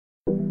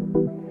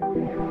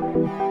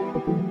Hey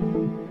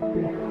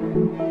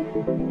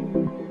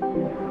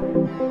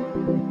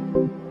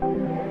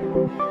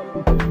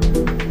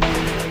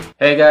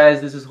guys,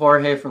 this is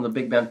Jorge from the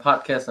Big Band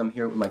Podcast. I'm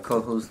here with my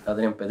co-host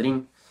Adrian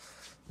Pedrin.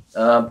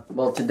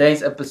 Well,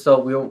 today's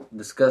episode we'll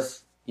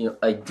discuss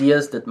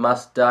ideas that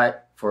must die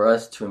for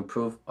us to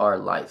improve our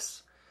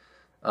lives.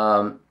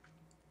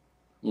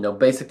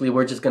 Basically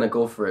we're just gonna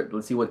go for it.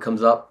 Let's see what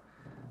comes up.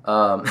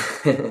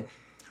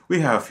 We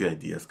have a few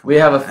ideas. We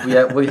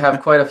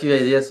have quite a few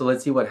ideas, so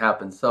let's see what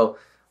happens. So,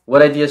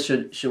 what ideas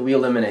should we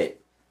eliminate?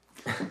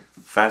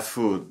 Fast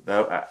food.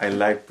 I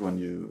liked when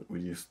you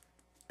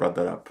brought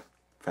that up.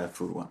 Fast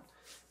food one.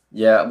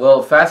 Yeah,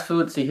 well, fast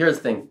food. See, here's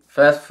the thing.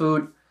 Fast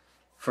food,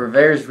 for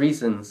various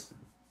reasons,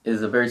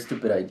 is a very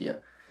stupid idea.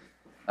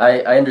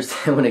 I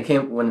understand when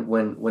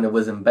it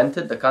was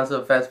invented, the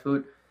concept of fast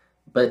food,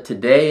 but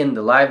today in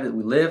the life that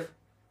we live,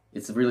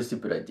 it's a really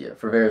stupid idea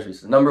for various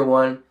reasons. Number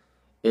one,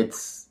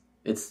 it's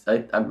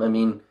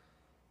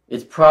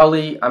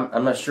probably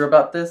I'm not sure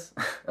about this.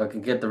 I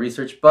can get the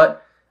research,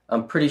 but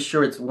I'm pretty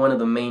sure it's one of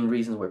the main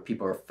reasons where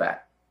people are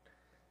fat.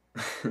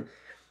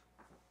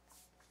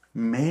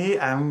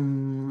 I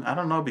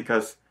don't know,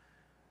 because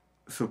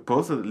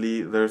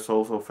supposedly there's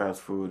also fast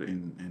food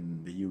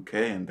in the UK,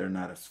 and they're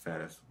not as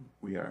fat as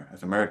we are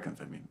as Americans.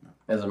 I mean,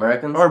 as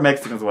Americans or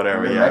Mexicans,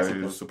 whatever. Yeah,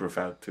 Mexicans. they're super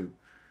fat too.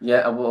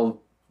 Yeah,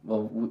 well,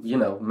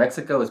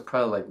 Mexico is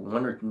probably like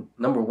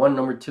number one,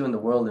 number two in the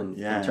world in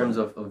terms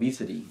of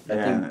obesity. I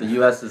think the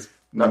U.S. is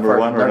number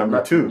one or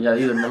number two. Yeah,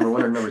 either number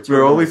one or number two.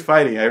 We're always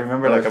fighting. I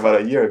remember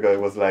about a year ago,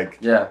 it was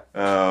like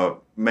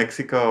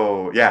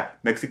Mexico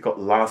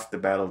lost the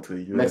battle to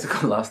the U.S.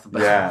 Mexico lost the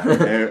battle.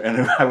 Yeah,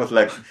 and I was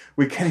like,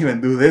 we can't even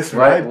do this,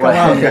 right? Come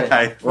on,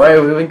 guys. Why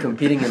are we even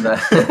competing in that?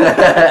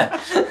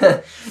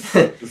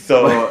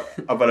 So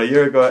about a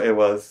year ago, it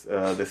was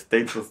the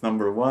States was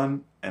number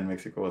one and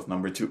Mexico was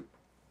number two.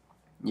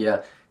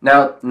 Yeah.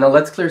 Now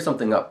let's clear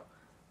something up.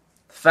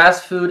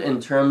 Fast food, in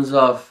terms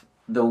of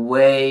the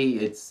way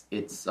it's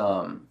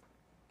the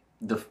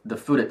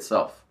food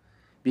itself,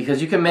 because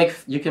you can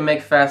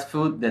make fast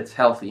food that's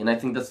healthy, and I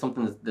think that's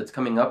something that's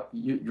coming up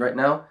right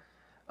now.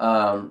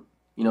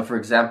 For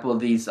example,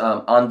 these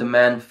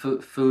on-demand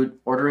food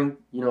ordering,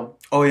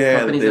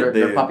 companies that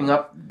are popping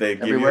up. They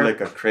give everywhere. You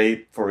like a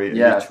crate for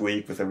each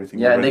week with everything.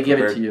 Yeah, and they give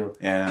it to you.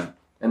 Yeah.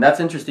 And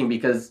that's interesting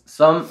because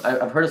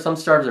I've heard of some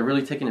startups that are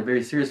really taking it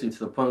very seriously, to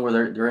the point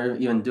where they're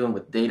even doing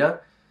with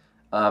data.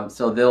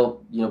 So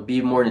they'll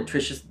be more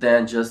nutritious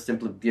than just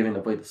simply giving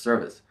away the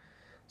service.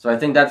 So I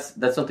think that's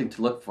something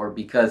to look for,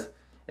 because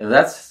if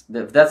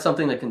that's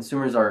something that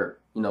consumers are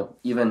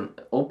even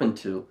open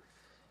to,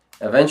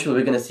 eventually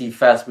we're going to see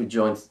fast food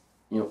joints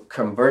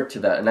convert to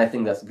that, and I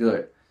think that's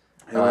good.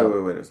 Hey,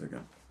 wait a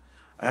second.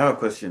 I have a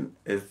question.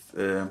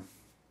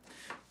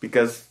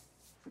 Because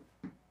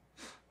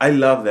I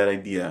love that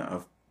idea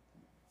of.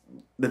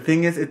 The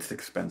thing is, it's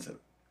expensive.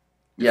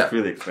 It's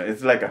really expensive.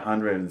 It's like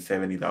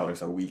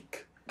 $170 a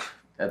week.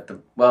 If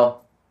you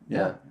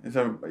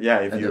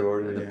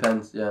order. It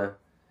depends. Yeah.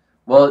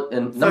 Well,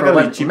 in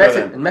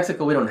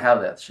Mexico, we don't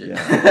have that shit.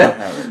 Yeah, we don't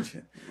have that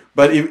shit.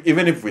 But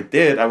even if we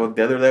did, the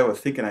other day I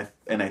was thinking,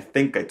 and I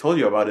think I told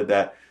you about it,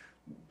 that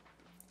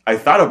I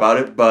thought about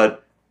it,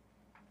 but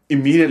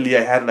immediately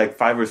I had like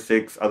 5 or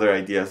 6 other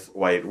ideas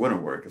why it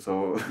wouldn't work.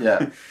 So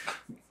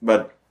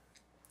but.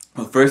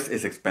 Well, first,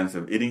 it's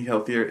expensive. Eating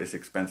healthier is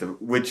expensive,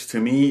 which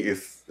to me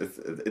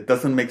it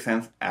doesn't make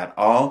sense at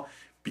all,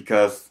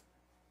 because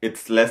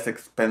it's less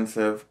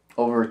expensive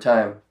over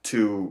time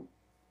to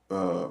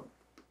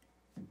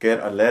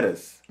get a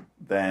lettuce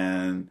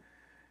than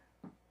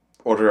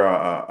order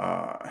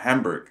a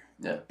hamburger.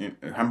 Yeah,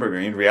 hamburger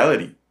in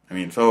reality. I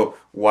mean, so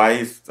why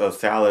is a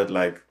salad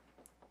like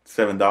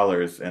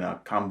 $7 and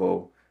a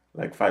combo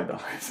like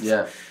 $5?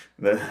 Yeah,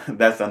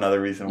 that's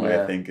another reason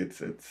why I think it's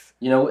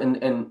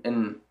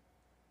and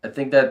I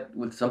think that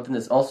with something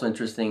that's also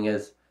interesting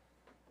is,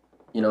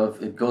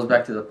 if it goes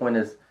back to the point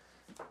is,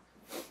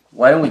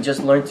 why don't we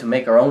just learn to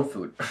make our own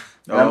food?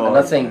 I'm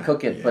not saying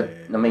cook it, but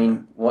I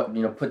mean,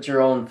 put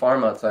your own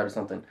farm outside or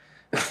something.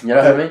 You know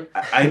what I mean?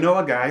 I know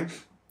a guy.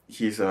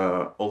 He's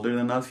older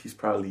than us. He's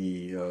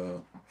probably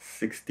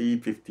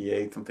 60,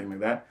 58, something like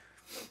that.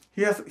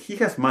 He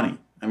has money.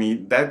 I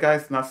mean, that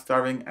guy's not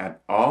starving at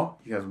all.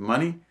 He has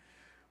money,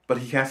 but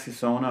he has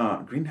his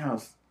own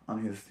greenhouse.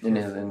 In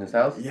his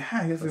house?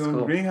 Yeah, he has his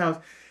own greenhouse,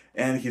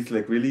 and he's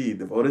like really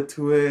devoted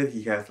to it.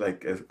 He has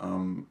like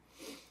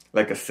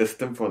a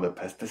system for the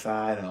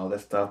pesticide and all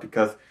that stuff,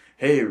 because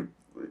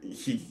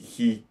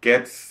he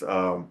gets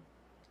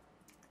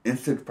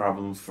insect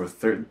problems for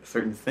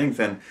certain things,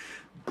 and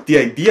the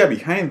idea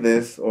behind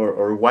this,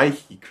 or why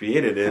he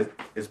created it,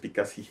 is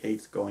because he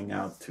hates going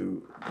out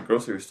to the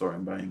grocery store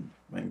and buying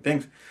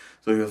things.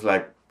 So he was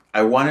like,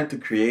 I wanted to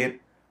create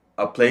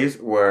a place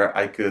where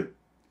I could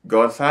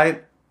go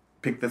outside,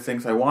 pick the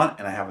things I want,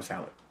 and I have a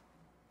salad.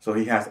 So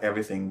he has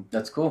everything.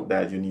 That's cool.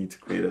 That you need to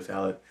create a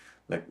salad,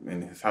 like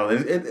in his house.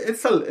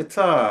 It's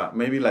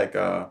maybe like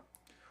a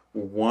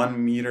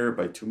 1 meter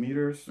by 2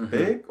 meters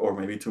big, or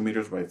maybe 2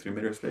 meters by 3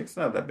 meters big. It's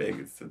not that big.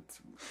 It's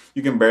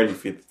you can barely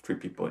fit 3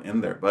 people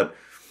in there. But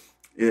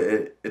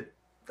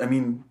I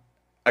mean,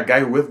 a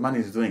guy with money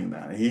is doing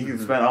that. He can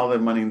spend all the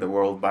money in the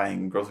world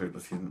buying groceries,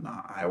 but he's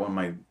I want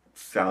my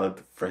salad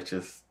the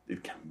freshest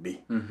it can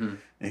be. And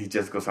he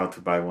just goes out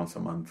to buy once a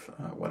month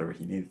whatever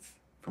he needs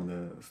from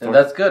the store. And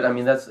that's good. I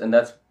mean,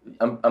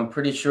 I'm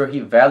pretty sure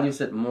he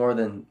values it more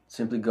than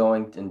simply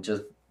going and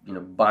just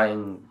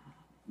buying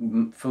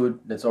food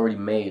that's already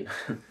made,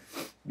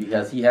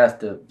 because he has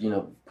to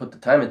put the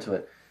time into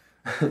it.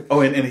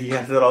 Oh, and he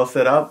has it all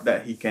set up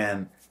that he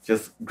can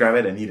just grab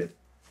it and eat it.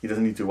 He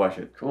doesn't need to wash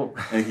it. Cool.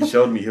 And he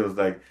showed me. He was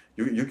like,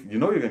 "You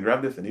can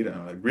grab this and eat it."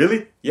 And I'm like,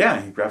 "Really?" Yeah.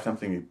 And he grabbed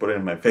something. He put it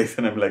in my face,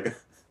 and I'm like,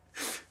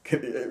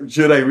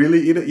 "Should I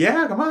really eat it?"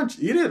 Yeah, come on,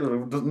 eat it.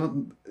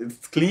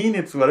 It's clean.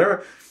 It's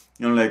whatever.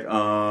 And I'm like,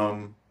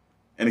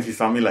 and he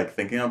saw me like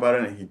thinking about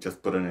it, and he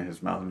just put it in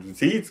his mouth. And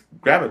see,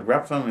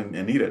 grab some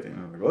and eat it. And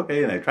I'm like,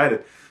 okay. And I tried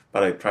it,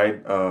 but I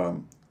tried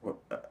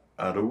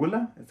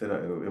arugula.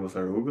 It was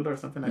arugula or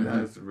something like that.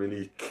 It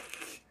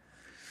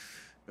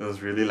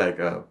was really like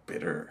a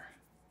bitter.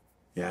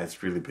 Yeah,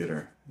 it's really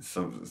bitter.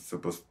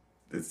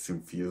 It's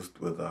infused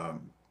with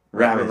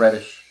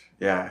radish.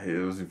 Yeah,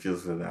 it was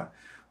infused with that,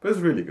 but it's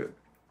really good.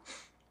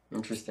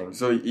 Interesting.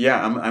 So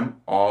yeah,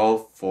 I'm all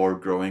for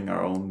growing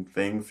our own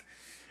things.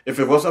 If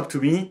it was up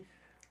to me,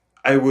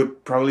 I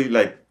would probably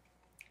like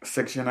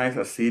sectionize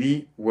a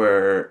city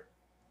where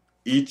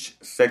each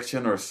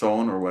section or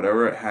zone or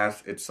whatever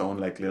has its own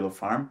like little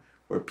farm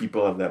where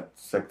people of that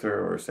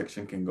sector or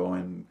section can go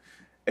and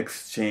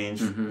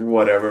exchange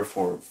whatever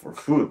for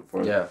food,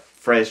 for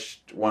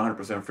fresh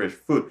 100% fresh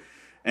food.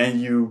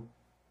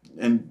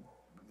 And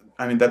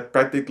I mean that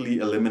practically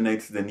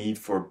eliminates the need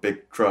for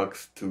big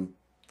trucks to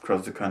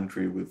cross the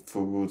country with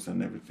foods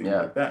and everything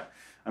like that.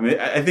 I mean,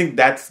 I think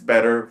that's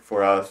better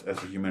for us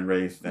as a human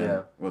race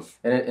than was.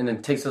 And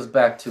it takes us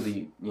back to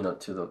the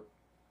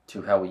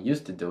to how we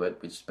used to do it,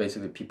 which is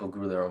basically people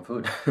grew their own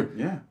food.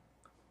 Yeah.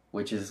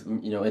 Which is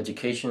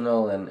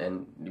educational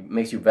and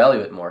makes you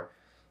value it more.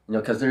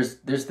 Because there's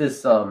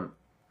this and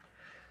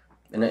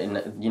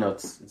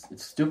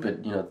it's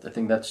stupid. I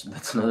think that's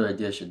another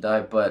idea should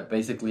die. But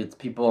basically, it's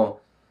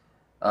people.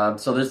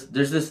 So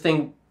there's this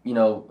thing,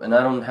 and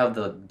I don't have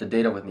the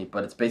data with me,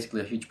 but it's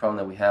basically a huge problem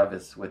that we have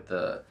is with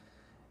the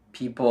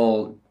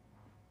people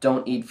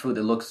don't eat food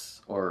that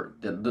looks or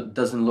that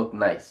doesn't look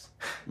nice,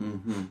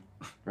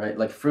 right?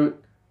 Like fruit,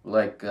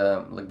 like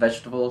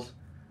vegetables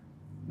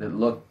that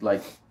look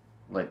like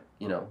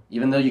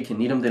even though you can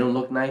eat them, they don't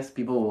look nice.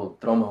 People will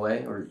throw them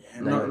away, or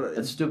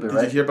it's stupid,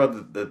 right? Did you hear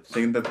about the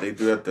thing that they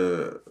do at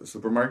the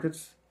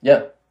supermarkets?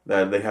 Yeah,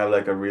 that they have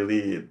like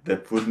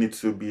the food needs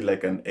to be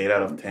like an 8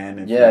 out of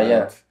 10.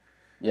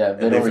 Yeah,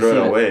 they don't throw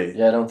it away.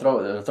 Yeah, don't throw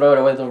it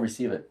away. Don't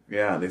receive it.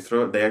 Yeah,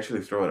 they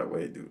actually throw it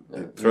away, dude.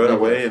 They throw it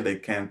away, and they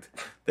can't.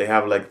 They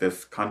have like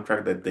this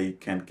contract that they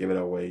can't give it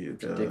away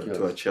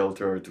to a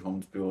shelter or to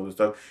homeless people and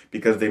stuff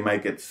because they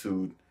might get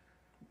sued.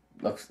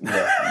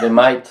 They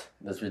might.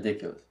 That's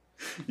ridiculous.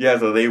 Yeah,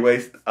 so they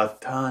waste a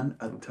ton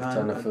of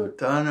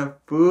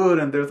food,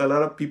 and there's a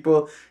lot of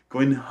people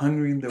going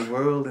hungry in the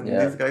world, and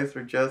these guys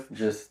are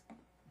just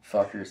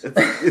fuckers.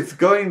 It's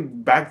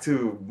going back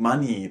to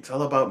money. It's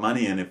all about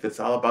money, and if it's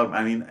all about,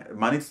 I mean,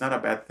 money's not a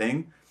bad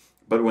thing,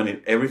 but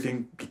when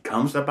everything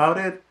becomes about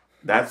it,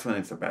 that's when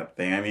it's a bad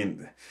thing. I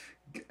mean,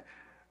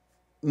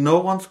 no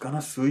one's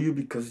gonna sue you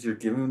because you're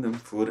giving them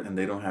food and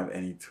they don't have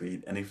any to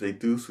eat. And if they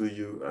do sue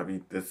you, I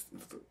mean,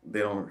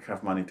 they don't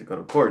have money to go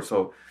to court.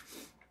 So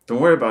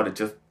don't worry about it.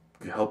 Just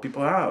help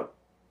people out.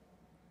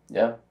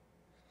 Yeah.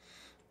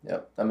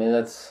 I mean,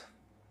 that's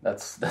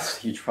a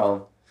huge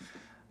problem.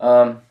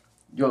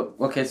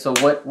 Okay, so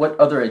what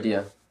other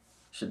idea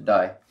should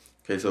die?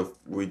 Okay, so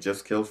we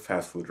just killed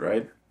fast food,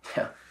 right?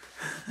 Yeah.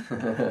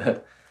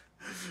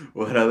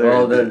 What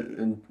other?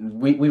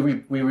 We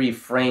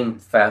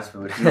reframed fast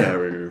food. Yeah,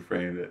 we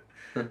reframed it.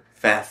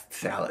 Fast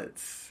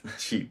salads,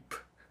 cheap.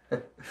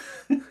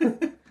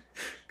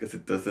 Because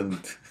it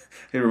doesn't.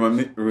 It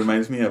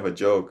reminds me of a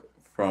joke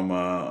from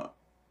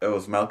it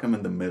was Malcolm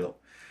in the Middle,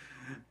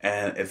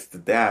 and it's the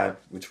dad,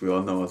 which we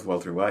all know as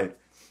Walter White.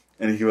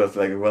 And he was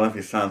like, one of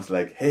his sons,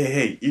 like,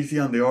 hey, easy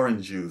on the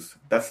orange juice.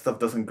 That stuff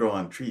doesn't grow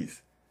on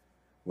trees.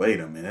 Wait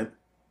a minute.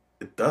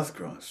 It does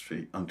grow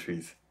on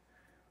trees.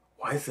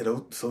 Why is it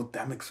so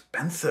damn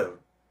expensive?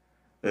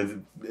 I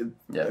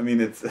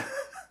mean, it's...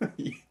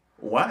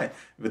 Why?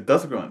 If it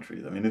does grow on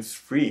trees, I mean, it's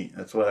free.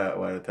 That's what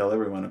I tell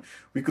everyone.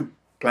 We could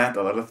plant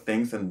a lot of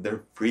things and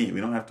they're free.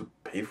 We don't have to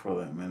pay for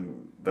them.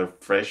 And they're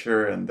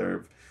fresher and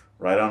they're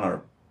right on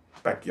our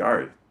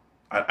backyard.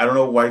 I don't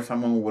know why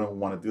someone wouldn't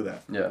want to do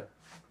that. Yeah.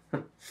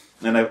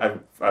 And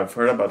I've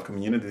heard about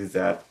communities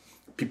that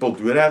people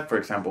do that. For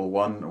example,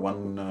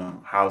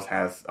 one house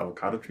has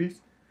avocado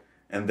trees,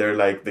 and they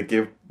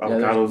give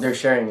avocados. They're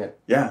sharing it.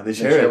 Yeah, they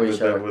share it with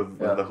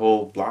the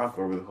whole block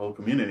or with the whole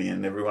community,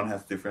 and everyone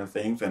has different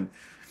things, and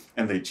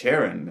they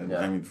share it. And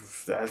I mean,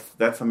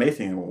 that's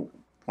amazing.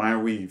 Why are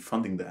we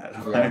funding that?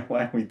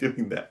 Why are we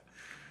doing that?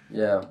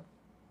 Yeah.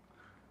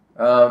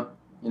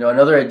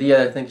 Another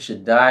idea I think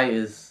should die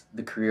is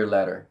the career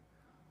ladder.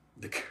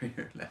 The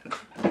career ladder.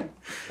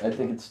 I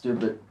think it's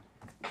stupid.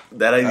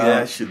 That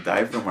idea should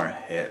die from our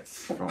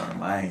heads, from our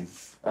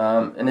minds.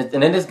 And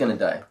it is gonna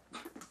die.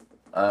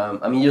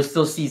 You'll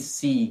still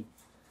see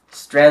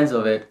strands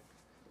of it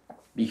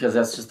because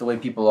that's just the way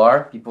people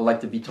are. People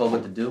like to be told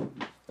what to do.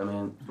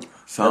 They're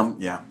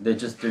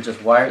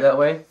just wired that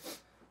way.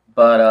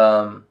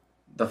 But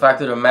the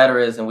fact of the matter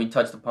is, and we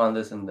touched upon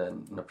this in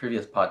the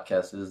previous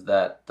podcast, is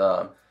that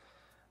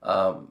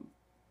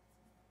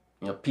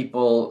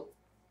people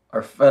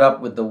are fed up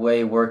with the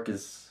way work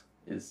is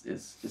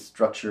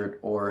structured,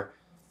 or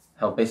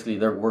how basically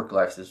their work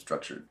life is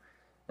structured.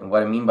 And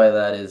what I mean by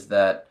that is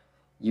that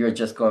you're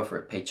just going for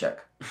a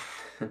paycheck.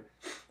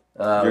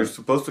 You're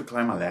supposed to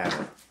climb a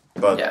ladder,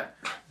 but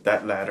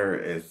that ladder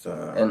is.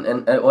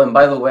 And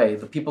by the way,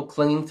 the people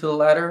clinging to the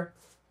ladder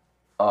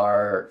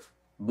are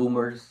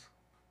boomers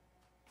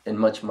and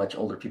much, much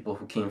older people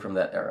who came from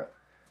that era.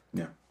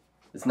 Yeah.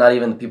 It's not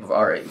even the people of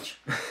our age.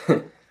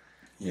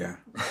 Yeah.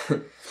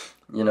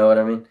 You know what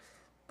I mean?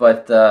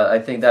 But I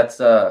think that's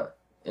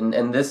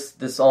and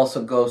this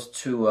also goes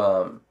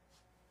to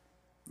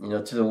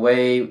to the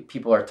way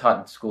people are taught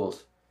in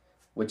schools,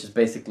 which is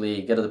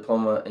basically get a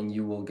diploma and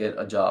you will get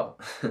a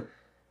job,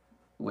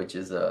 which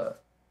is a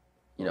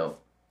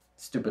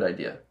stupid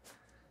idea.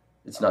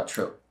 It's not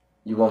true.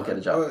 You won't get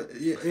a job.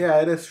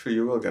 Yeah, it is true.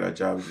 You will get a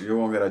job. You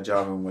won't get a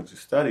job in what you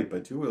study,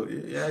 but you will.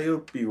 Yeah,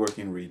 you'll be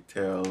working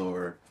retail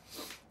or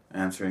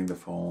answering the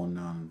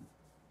phone,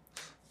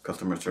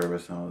 customer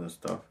service, and all this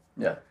stuff.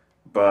 Yeah.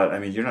 But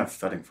you're not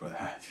studying for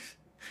that.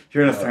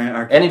 You're not studying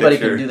architecture. Anybody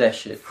can do that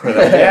shit. For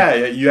that. Yeah,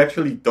 you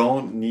actually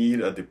don't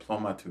need a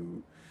diploma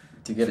to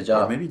get a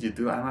job. Or maybe you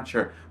do. I'm not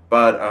sure.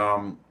 But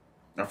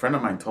a friend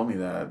of mine told me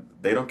that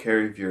they don't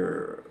care if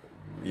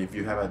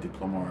you have a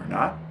diploma or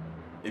not.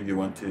 If you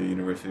went to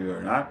university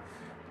or not,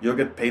 you'll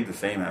get paid the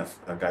same as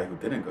a guy who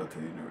didn't go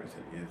to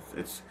university.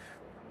 It's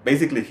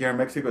basically here in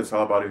Mexico, it's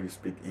all about if you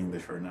speak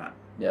English or not.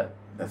 Yeah.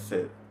 That's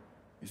it.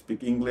 You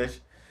speak English.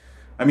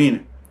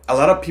 A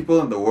lot of people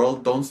in the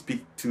world don't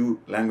speak two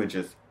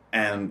languages,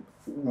 and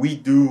we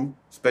do,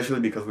 especially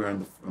because we're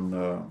on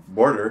the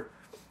border,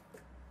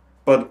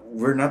 but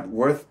we're not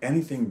worth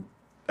anything.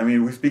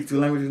 We speak two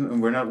languages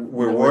and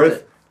we're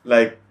worth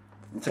like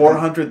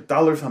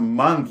 $400 a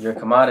month. You're a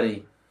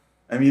commodity.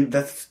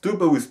 That's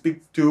stupid. We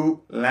speak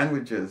two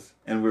languages,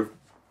 and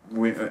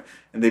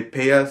and they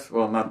pay us.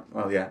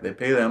 They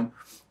pay them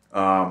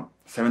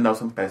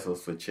 7,000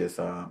 pesos, which is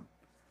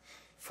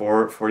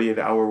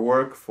 48-hour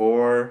work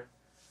for.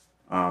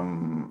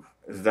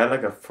 Is that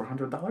like a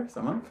 $400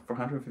 a month?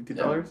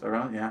 $450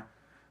 around? Yeah.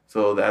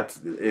 So that's,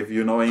 if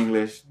you know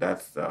English,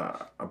 that's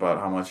about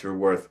how much you're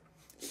worth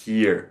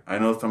here. I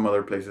know some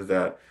other places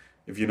that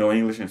if you know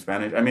English and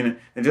Spanish,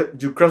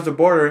 you cross the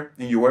border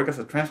and you work as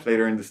a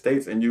translator in the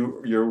States, and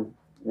you're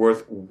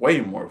worth way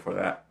more for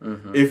that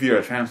if you're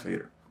a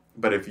translator.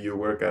 But if you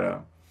work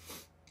at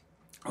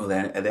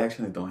they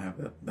actually don't have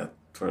that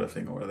sort of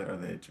thing over there.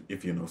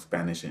 If you know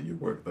Spanish and you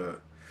work the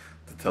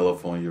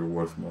telephone, you're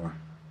worth more.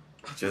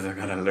 Just not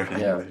gonna learn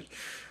English.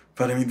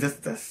 But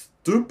that's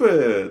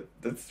stupid.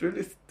 That's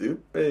really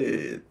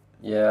stupid.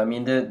 Yeah,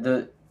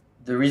 the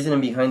reasoning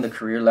behind the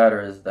career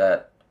ladder is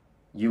that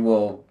you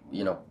will,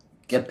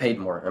 get paid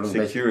more.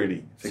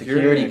 Security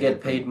get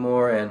paid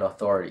more, and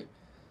authority.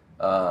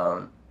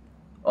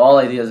 All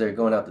ideas are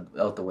going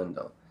out the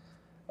window.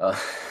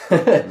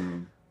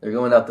 They're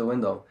going out the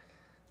window.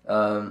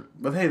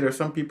 But hey, there's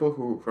some people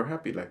who are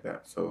happy like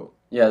that. So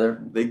yeah,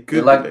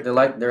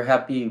 they're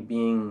happy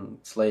being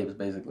slaves,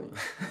 basically.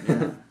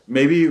 Yeah.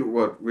 Maybe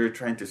what we're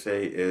trying to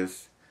say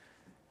is,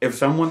 if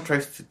someone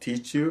tries to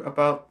teach you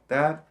about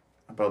the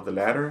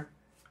ladder,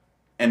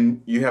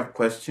 and you have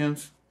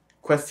questions,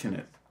 question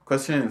it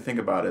and think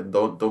about it.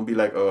 Don't be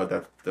like, oh,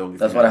 that's the only.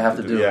 That's what I have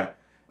to do. Yeah.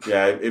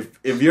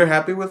 If you're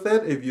happy with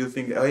it, if you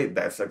think, oh, hey,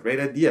 that's a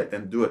great idea,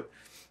 then do it.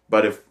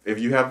 But if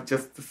you have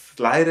just the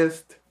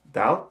slightest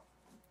doubt,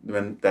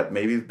 then that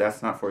maybe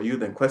that's not for you,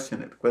 then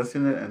question it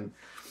and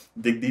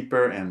dig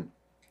deeper, and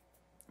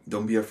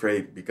don't be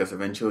afraid, because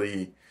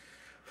eventually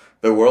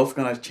the world's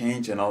gonna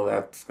change and all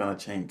that's gonna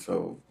change.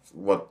 So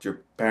what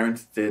your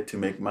parents did to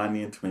make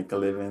money and to make a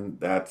living,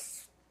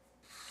 that's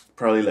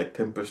probably like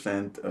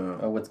 10%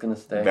 what's gonna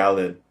stay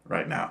valid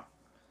right now.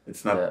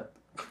 It's not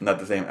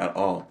the same at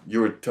all.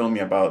 You were telling me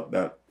about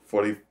that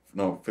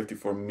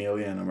 54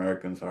 million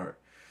Americans are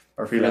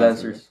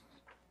freelancers.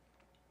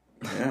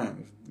 Yeah,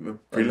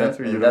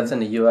 freelancer. That's in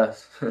the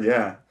U.S.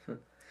 Yeah,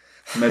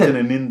 imagine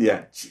in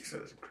India.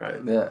 Jesus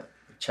Christ. Yeah,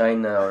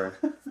 China, or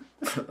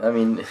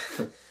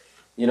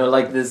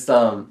like this.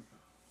 I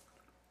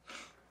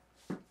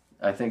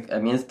think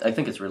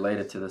it's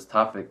related to this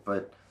topic,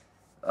 but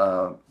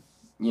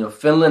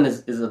Finland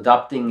is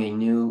adopting a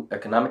new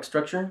economic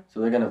structure. So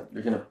they're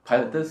gonna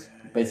pilot this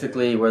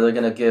basically, where they're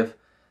gonna give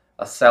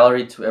a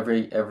salary to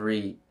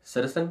every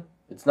citizen.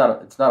 It's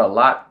not a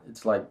lot.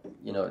 It's like,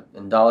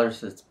 in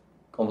dollars, it's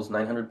almost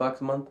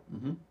 $900 a month.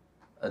 Mm-hmm.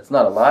 It's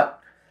not a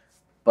lot,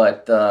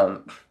 But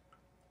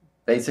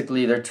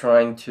basically, they're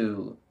trying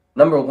to,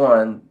 number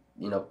one,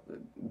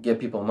 give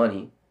people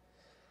money,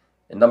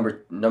 and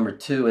number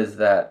two is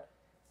that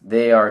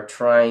they are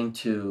trying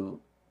to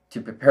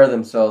prepare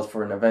themselves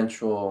for an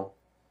eventual,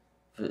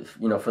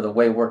 for the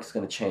way work is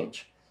going to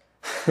change,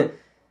 because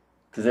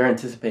they're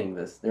anticipating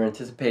this. They're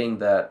anticipating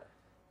that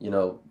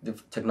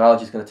the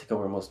technology is going to take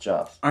over most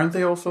jobs. Aren't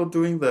they also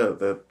doing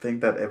the thing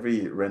that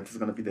every rent is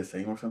going to be the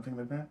same or something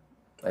like that?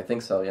 I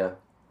think so. Yeah.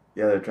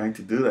 Yeah, they're trying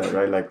to do that,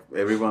 right? Like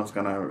everyone's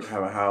gonna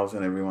have a house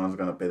and everyone's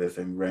gonna pay the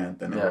same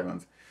rent and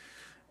everyone's.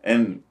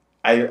 And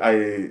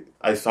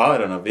I saw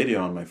it on a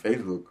video on my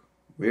Facebook.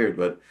 Weird,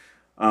 but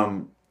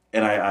and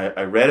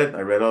I read it.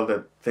 I read all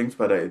the things,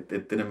 but it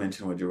didn't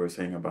mention what you were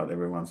saying about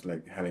everyone's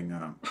like having.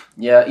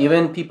 Yeah,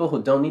 even people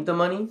who don't need the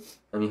money.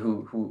 I mean,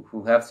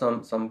 who have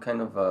some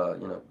kind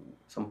of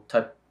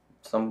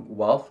some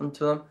wealth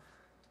into them.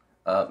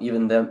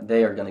 Even them,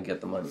 they are gonna get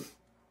the money,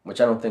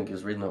 which I don't think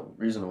is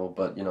reasonable.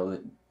 But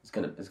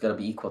it's gonna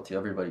be equal to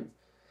everybody.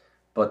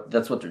 But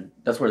that's what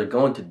they're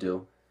going to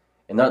do,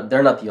 and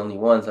they're not the only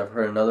ones. I've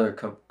heard another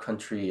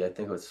country, I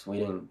think it was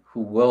Sweden,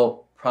 who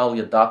will probably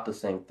adopt the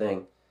same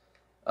thing.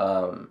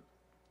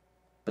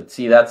 But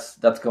see, that's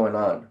going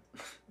on.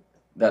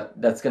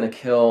 That's gonna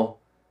kill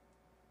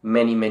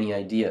many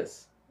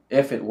ideas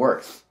if it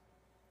works.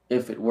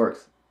 If it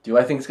works, do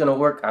I think it's gonna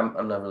work?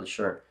 I'm not really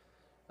sure.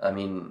 I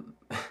mean,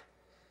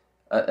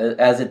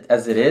 as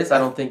it is, I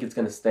don't think it's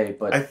gonna stay.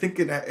 But I think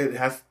it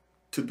has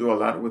to do a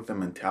lot with the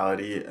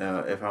mentality.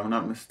 If I'm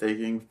not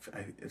mistaken,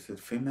 is it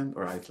Finland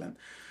or Iceland?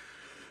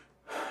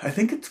 I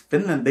think it's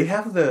Finland. They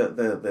have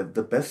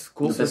the best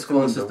school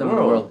system in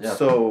the world. Yeah.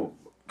 So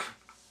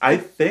I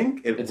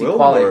think it's will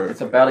equality. work.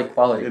 It's about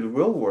equality. It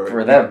will work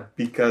for them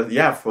because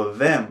for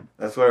them.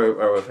 That's where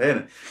I was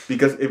heading.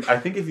 Because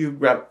if you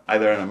grab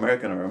either an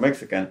American or a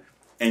Mexican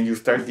and you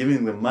start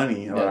giving them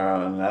money or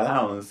an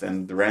allowance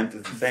and the rent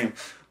is the same,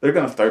 they're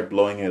gonna start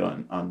blowing it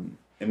on.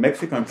 In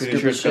Mexico, I'm pretty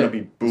sure it's going to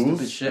be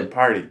booze and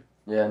party.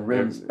 Yeah, and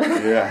rims.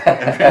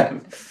 Yeah.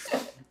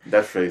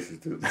 That's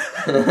racist, dude.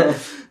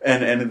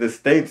 and in the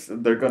States,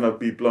 they're going to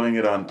be blowing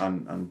it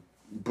on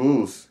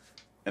booze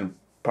and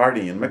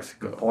party in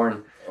Mexico.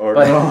 Porn. Or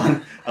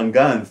on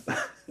guns.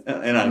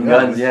 And on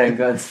guns. Yeah, and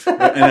guns.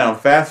 And on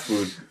fast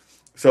food.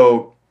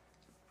 So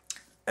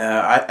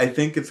I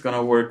think it's going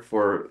to work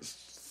for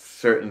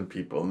certain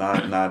people,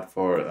 not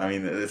for. I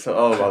mean, it's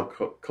all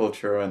about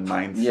culture and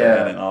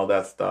mindset and all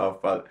that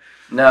stuff. But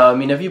no, I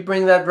mean, if you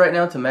bring that right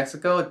now to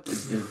Mexico,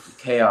 it's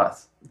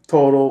chaos.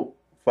 Total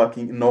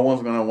fucking. No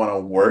one's gonna want to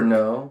work.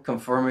 No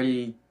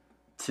conformity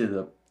to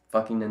the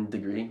fucking nth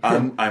degree.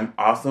 I'm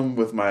awesome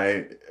with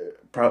my.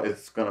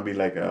 It's gonna be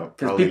like a.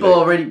 Because people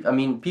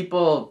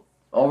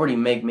already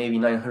make maybe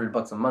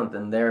 $900 a month,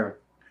 and they're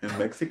in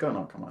Mexico.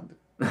 No, come on, dude.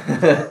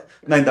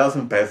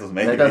 9,000 pesos,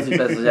 maybe. 9,000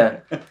 pesos, yeah.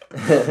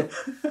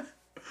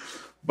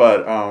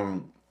 But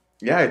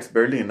it's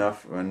barely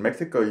enough. In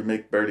Mexico, you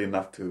make barely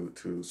enough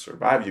to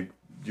survive.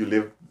 You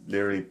live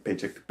literally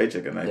paycheck to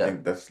paycheck, and I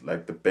think that's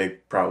like the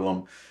big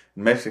problem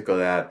in Mexico,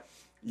 that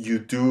you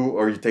do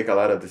or you take a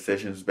lot of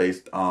decisions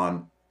based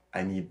on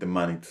I need the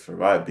money to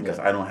survive because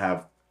I don't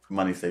have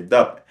money saved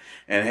up.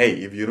 And hey,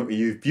 if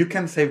you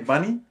can save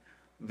money,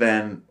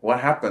 then what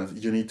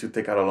happens? You need to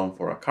take out a loan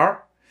for a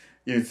car.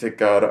 You need to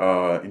take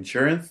out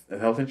insurance,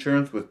 health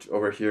insurance, which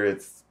over here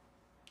it's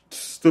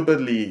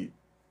stupidly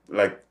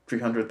like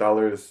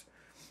 $300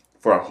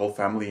 for a whole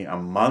family a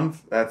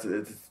month.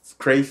 It's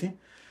crazy,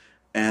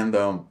 and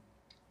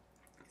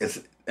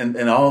it's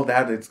and all of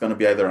that. It's gonna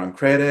be either on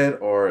credit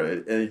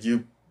or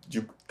you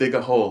dig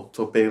a hole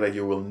so big that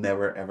you will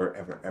never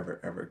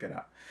ever get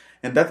out.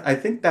 And I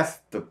think that's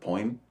the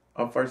point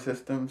of our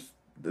systems.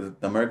 The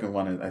American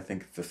one, I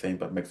think it's the same,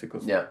 but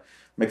Mexico's. Yeah.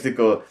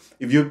 Mexico,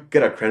 if you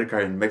get a credit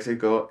card in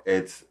Mexico,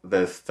 it's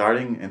the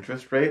starting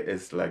interest rate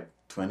is like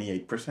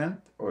 28%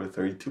 or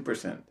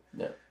 32%.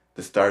 Yeah.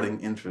 The starting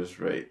interest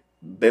rate.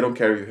 They don't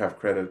care if you have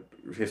credit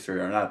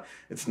history or not.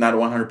 It's not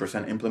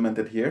 100%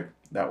 implemented here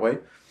that way.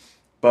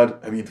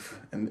 But I mean,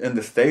 in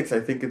the States,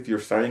 I think if you're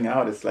starting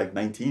out, it's like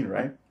 19,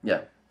 right?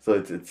 Yeah. So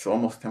it's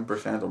almost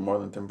 10% or more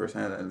than 10%,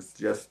 and it's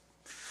just,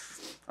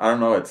 I don't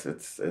know.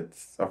 It's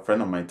a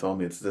friend of mine told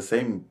me it's the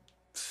same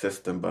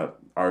system, but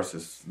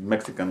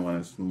Mexican one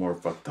is more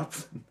fucked up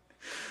than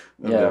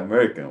the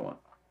American one.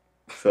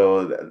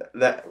 So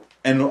that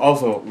and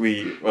also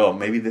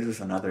maybe this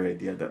is another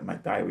idea that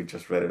might die. We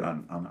just read it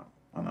on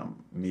a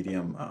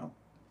Medium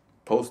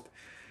post.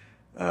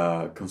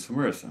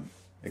 Consumerism,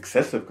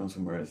 excessive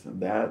consumerism.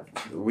 That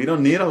we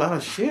don't need a lot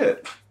of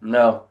shit.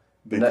 No,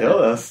 they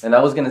tell us. And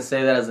I was gonna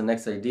say that as the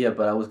next idea,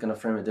 but I was gonna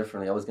frame it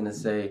differently. I was gonna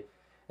say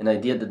an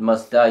idea that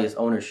must die is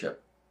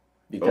ownership,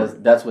 because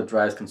that's what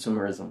drives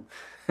consumerism.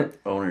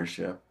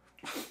 Ownership.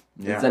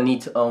 Yeah. It's a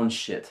need to own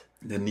shit.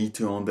 The need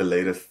to own the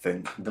latest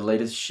thing. The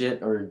latest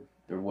shit or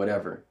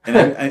whatever.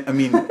 And I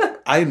mean,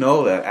 I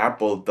know that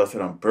Apple does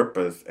it on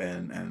purpose,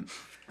 and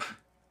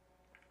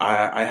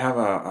I have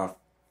a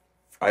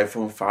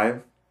iPhone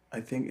 5. I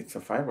think it's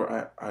a 5,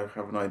 or I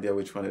have no idea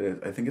which one it is.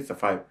 I think it's a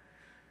 5.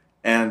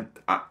 And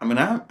I mean,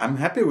 I'm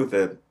happy with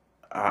it.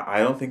 I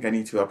don't think I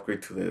need to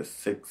upgrade to the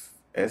 6S.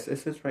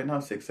 Is it right now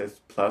 6S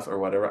Plus or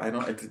whatever?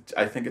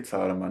 I think it's a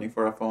lot of money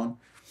for a phone,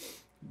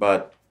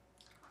 but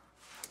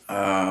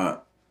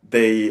the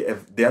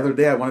other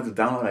day I wanted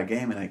to download a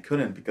game and I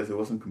couldn't because it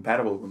wasn't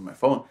compatible with my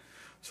phone.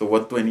 So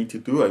what do I need to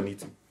do? I need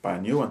to buy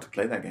a new one to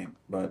play that game.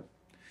 But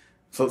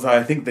so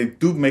I think they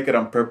do make it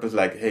on purpose,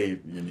 like, hey,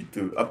 you need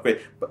to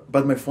upgrade.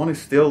 But my phone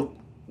is still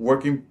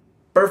working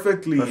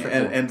perfectly.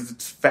 And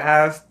it's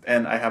fast,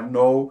 and I have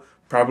no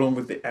problem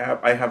with the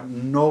app. I have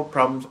no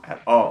problems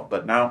at all.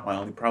 But now my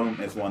only problem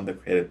is one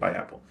that's created by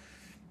Apple.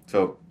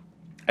 So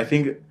I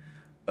think,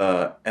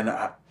 and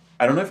I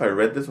don't know if I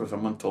read this or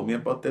someone told me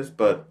about this,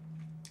 but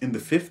in the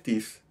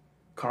 50s,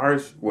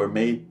 cars were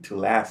made to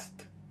last.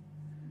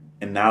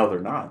 And now they're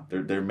not.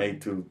 They're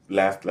made to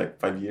last like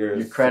 5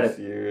 years, your credit, 6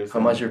 years. How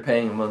much you're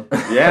paying a month.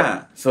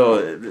 Yeah,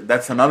 so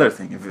that's another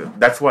thing.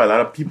 That's why a lot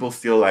of people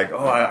still like,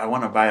 oh, I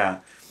want to buy a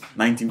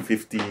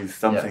 1950s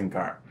something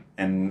car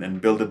and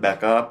build it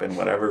back up and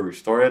whatever,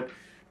 restore it,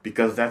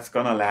 because that's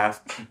gonna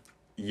last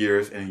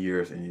years and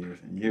years and years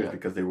and years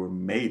because they were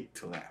made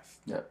to last.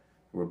 Yeah,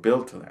 were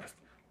built to last.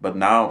 But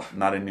now,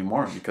 not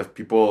anymore because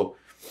people.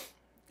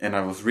 And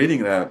I was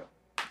reading that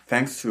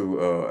thanks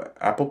to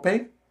Apple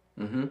Pay.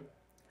 Mm-hmm.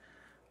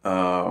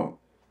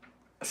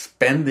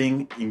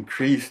 Spending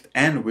increased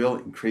and will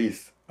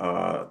increase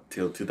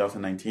till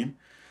 2019.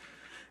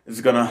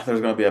 There's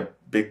gonna be a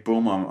big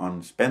boom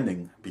on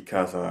spending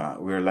because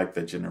we're like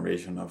the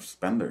generation of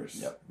spenders.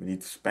 Yep. We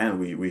need to spend.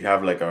 We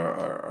have like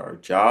our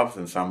jobs,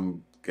 and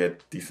some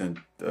get decent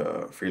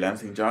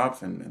freelancing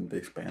jobs, and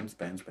they spend.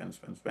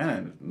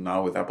 And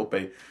now with Apple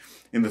Pay,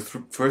 in the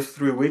first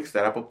 3 weeks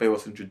that Apple Pay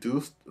was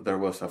introduced, there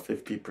was a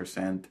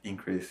 50%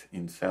 increase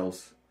in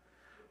sales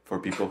for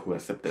people who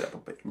accepted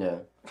Apple Pay. Yeah.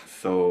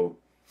 So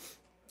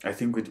I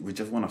think we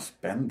just want to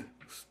spend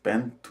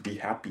to be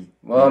happy.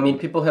 Well, I mean,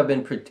 people have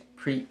been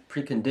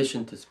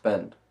preconditioned to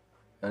spend,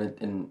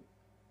 and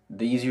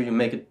the easier you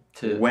make it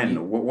to.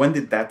 When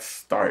did that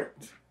start?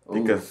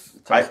 Because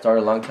it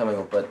started a long time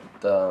ago, but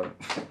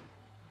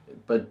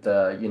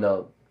you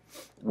know,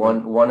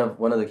 one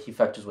of the key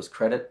factors was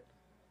credit.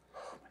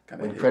 Oh my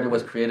God, when credit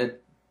was created,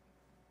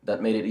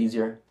 that made it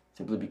easier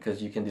simply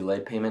because you can delay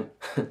payment.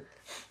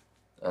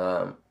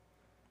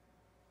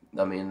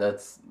 I mean,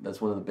 that's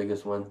one of the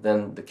biggest ones.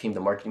 Then came the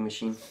marketing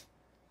machine.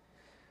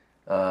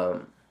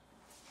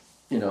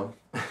 You know,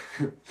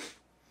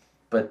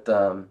 but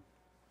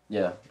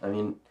yeah, I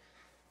mean,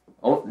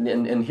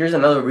 and here's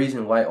another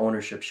reason why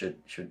ownership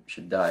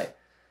should die,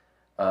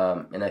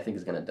 and I think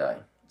it's gonna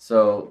die.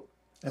 So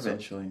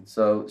eventually.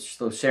 So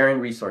sharing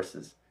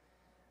resources.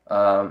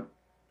 How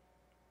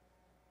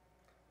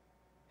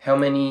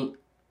many?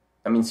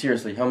 I mean,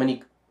 seriously, how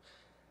many?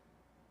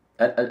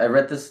 I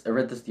read this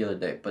the other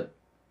day, but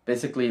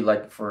basically,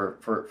 like for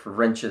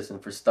wrenches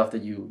and for stuff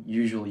that you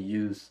usually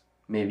use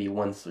maybe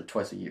once or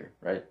twice a year,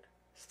 right?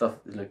 Stuff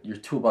like your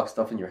toolbox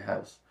stuff in your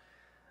house.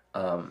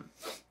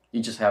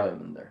 You just have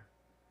them in there.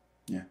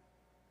 Yeah.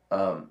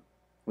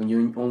 When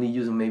you only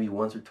use them maybe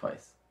once or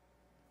twice,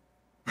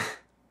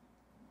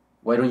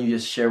 why don't you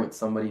just share with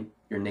somebody,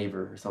 your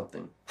neighbor or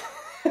something?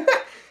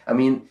 I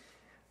mean,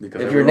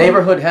 because if your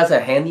neighborhood has a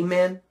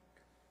handyman,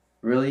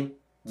 really,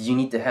 do you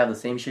need to have the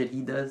same shit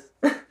he does?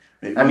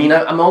 I mean,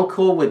 I'm all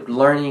cool with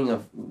learning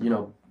of you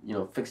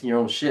know fixing your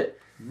own shit,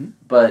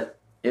 but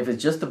if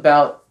it's just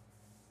about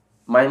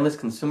mindless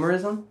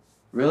consumerism,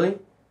 really,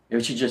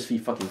 it should just be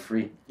fucking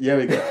free. Yeah,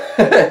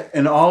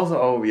 and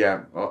also,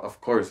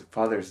 of course,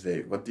 Father's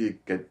Day. What do you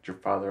get your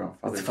father on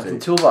Father's Day? It's a fucking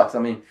toolbox. I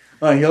mean,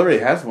 well, he already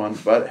has one,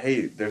 but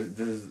hey, there's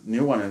this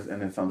new one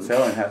and it's on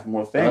sale and has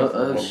more things.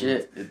 Oh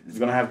shit! It's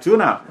gonna have two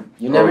now.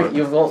 You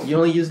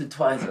only used it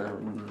twice.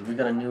 We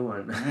got a new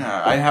one.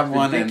 Yeah, I have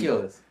one.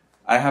 Ridiculous.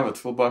 I have a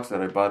toolbox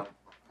that I bought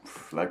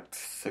like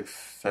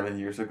 6-7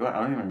 years ago. I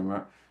don't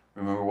even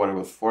remember what it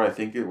was for. I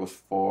think it was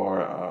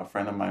for a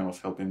friend of mine was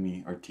helping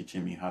me or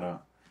teaching me how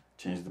to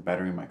change the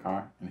battery in my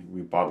car, and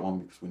we bought one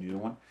because we needed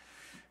one.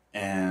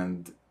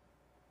 And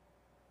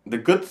the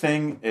good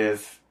thing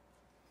is,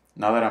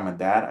 now that I'm a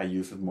dad, I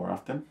use it more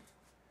often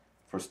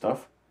for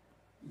stuff.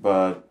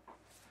 But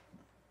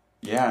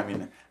yeah, I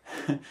mean,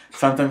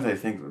 sometimes I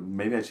think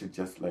maybe I should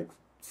just like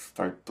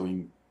start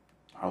doing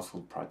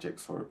household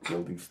projects or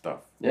building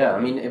stuff. Yeah, I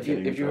mean, if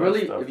you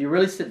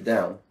really sit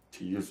down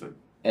to use it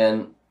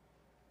and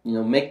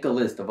make a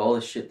list of all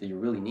the shit that you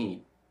really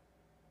need,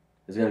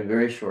 it's gonna be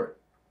very short.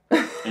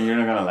 And you're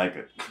not gonna like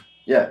it.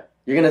 Yeah,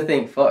 you're gonna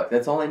think, "Fuck,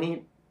 that's all I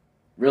need."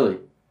 Really,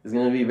 it's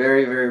gonna be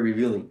very, very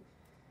revealing.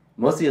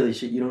 Most of the other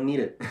shit, you don't need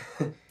it.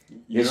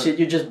 Your shit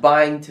you're just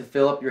buying to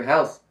fill up your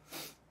house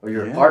or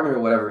your apartment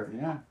or whatever.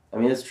 Yeah, I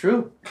mean, it's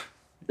true.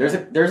 There's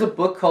a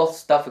book called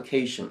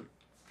Stuffocation.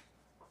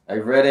 I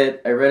read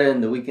it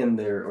in the weekend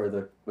there, or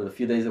the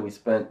few days that we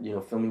spent,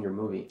 filming your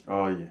movie.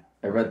 Oh yeah.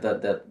 I read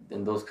that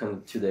in those kind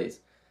of 2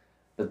 days.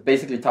 But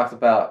basically talks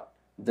about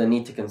the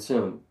need to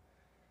consume.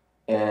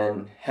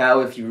 And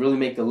how if you really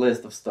make a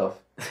list of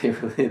stuff,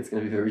 it's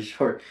going to be very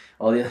short.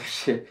 All the other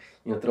shit,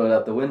 throw it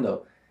out the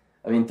window.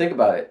 I mean, think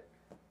about it.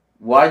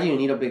 Why do you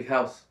need a big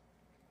house?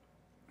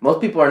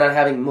 Most people are not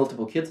having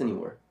multiple kids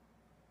anymore.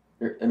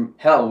 And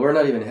hell, we're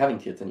not even having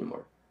kids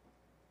anymore.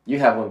 You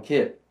have one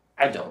kid.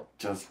 I don't.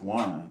 Just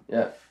one.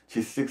 Yeah.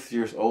 She's 6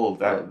 years old.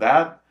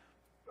 That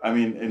I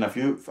mean, in a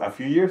few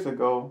years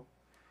ago,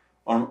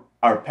 on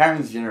our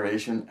parents'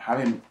 generation,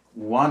 having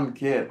one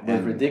kid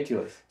was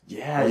ridiculous.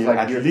 Yeah, like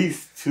at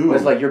least two. It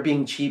was like you're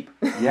being cheap.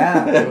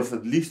 Yeah, it was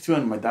at least two,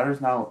 and my daughter's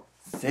now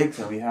 6,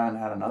 and we haven't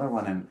had another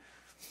one,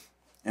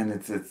 and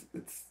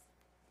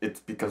it's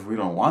because we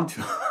don't want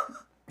to.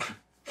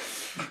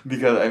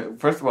 Because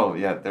first of all,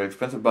 yeah, they're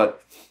expensive,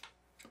 but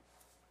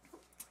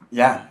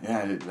yeah,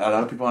 a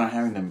lot of people aren't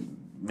having them.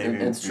 Maybe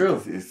it's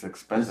true. It's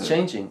expensive. It's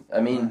changing.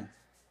 I mean,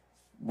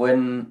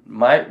 when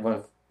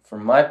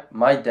from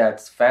my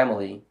dad's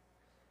family,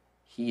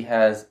 he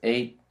has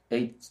eight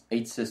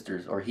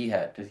sisters, or he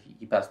had, because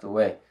he passed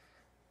away.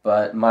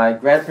 But my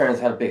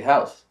grandparents had a big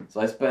house,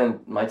 so I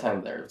spent my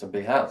time there. It's a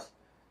big house,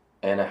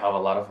 and I have a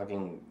lot of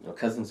fucking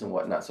cousins and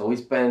whatnot. So we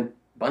spent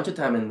a bunch of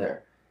time in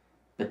there.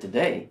 But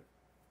today,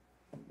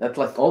 that's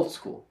like old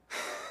school.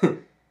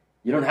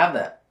 You don't have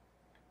that.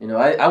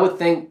 I would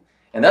think,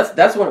 and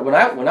that's when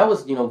I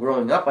was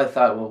growing up, I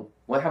thought, well,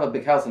 why have a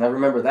big house? And I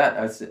remember that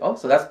I said, oh,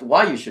 so that's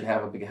why you should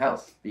have a big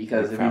house,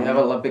 because if you have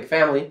a big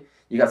family,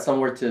 you got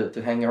somewhere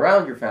to hang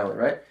around your family,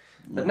 right?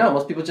 But no,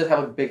 most people just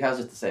have a big house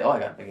just to say, oh, I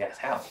got a big ass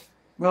house.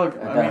 Well, I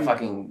got a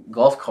fucking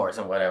golf course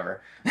and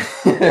whatever.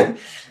 I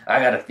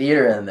got a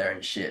theater in there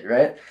and shit,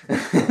 right?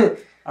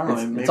 I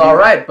don't know. It's all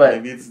right, but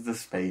maybe it's the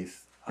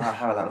space. I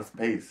have a lot of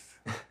space.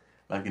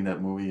 Like in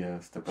that movie,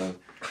 Step Out.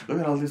 Look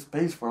at all this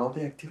space for all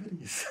the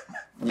activities.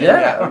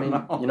 Yeah, I mean,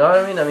 you know what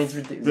I mean? I mean, it's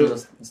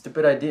ridiculous.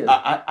 Stupid ideas.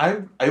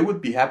 I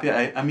would be happy.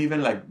 I'm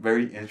even like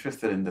very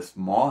interested in the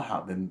small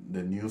house,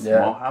 the new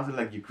small houses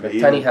like you create.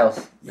 The tiny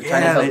house.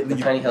 The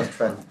tiny house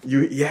trend.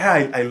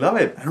 I love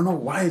it. I don't know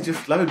why. I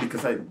just love it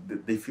because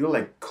they feel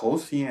like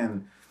cozy,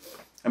 and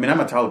I mean, I'm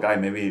a tall guy.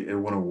 Maybe it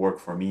wouldn't work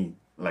for me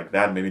like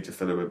that. Maybe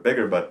just a little bit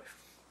bigger, but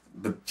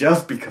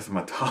just because I'm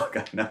a tall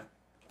guy,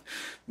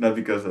 not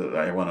because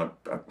I want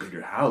a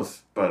bigger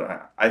house,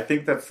 but I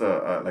think that's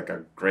like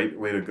a great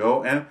way to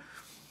go.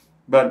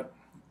 But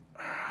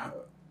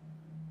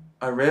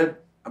I read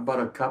about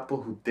a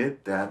couple who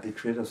did that. They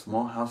created a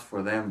small house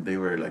for them. They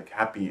were like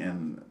happy,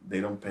 and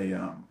they don't pay.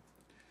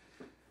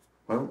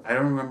 Well, I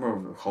don't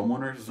remember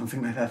homeowners or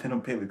something like that. They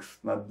don't pay. It's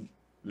not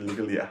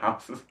legally a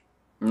house.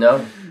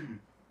 No.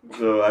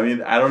 So I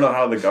mean, I don't know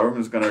how the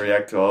government's gonna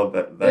react to all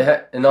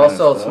that. And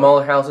also,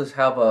 smaller houses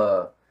have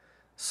a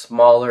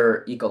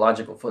smaller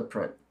ecological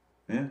footprint.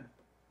 Yeah.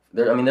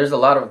 There's a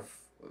lot of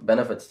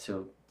benefits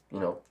to,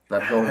 not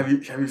going have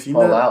you seen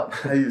all that? out.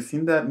 Have you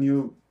seen that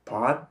new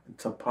pod?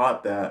 It's a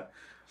pod that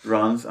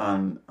runs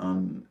on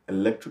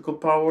electrical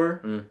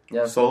power,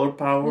 solar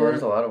power. Yeah,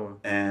 there's a lot of them.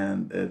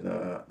 And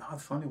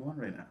it's only one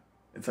right now.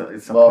 It's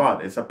a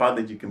pod. It's a pod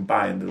that you can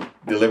buy and they'll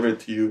deliver it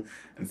to you,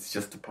 and it's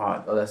just a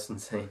pod. Oh, that's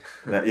insane.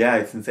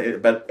 It's insane.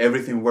 But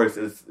everything works.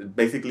 It's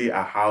basically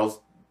a house.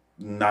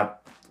 I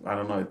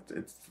don't know.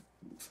 It's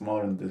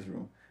smaller than this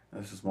room.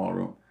 It's a small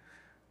room.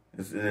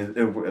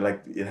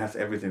 It has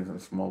everything from a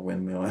small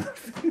windmill and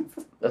everything.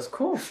 That's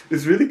cool.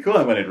 It's really cool.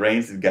 And when it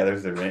rains, it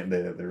gathers the rain.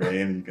 The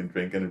rain, you can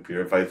drink it and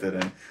purifies it.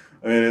 And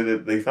I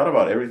mean, they thought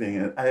about everything.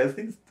 And I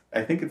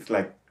think it's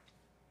like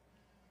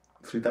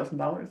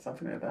 $3,000,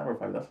 something like that, or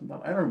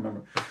 $5,000. I don't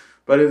remember.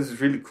 But it's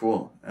really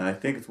cool. And I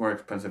think it's more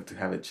expensive to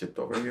have it shipped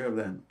over here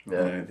than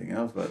anything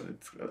else. But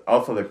it's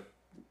also the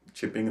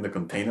shipping in the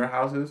container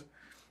houses.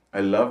 I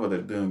love what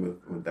they're doing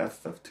with that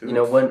stuff too.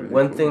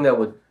 One thing that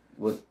would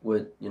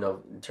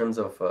in terms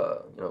of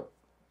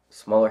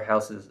smaller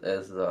houses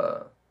as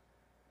the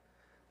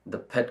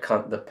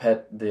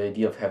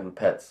idea of having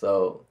pets.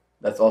 So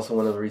that's also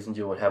one of the reasons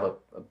you would have a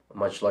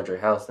much larger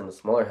house than a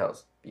smaller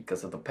house,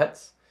 because of the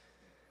pets.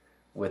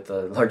 With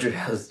a larger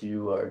house,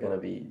 you are going to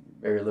be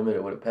very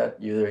limited with a pet.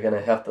 You're either going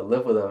to have to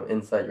live with them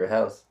inside your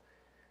house.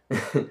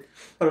 But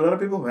a lot of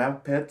people who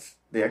have pets,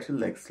 they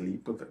actually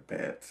sleep with their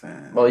pets.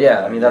 And,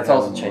 that's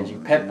also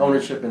changing. Pet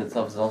ownership in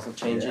itself is also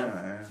changing.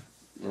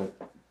 Yeah.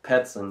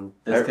 Pets, in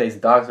this case,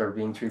 dogs are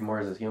being treated more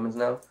as humans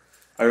now.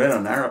 I read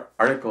an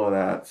article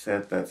that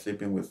said that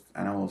sleeping with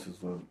animals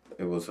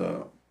was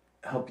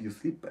help you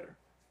sleep better.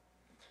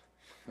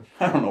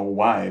 I don't know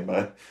why,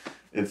 but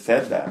it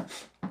said that.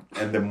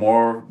 And the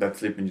more that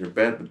sleep in your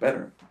bed, the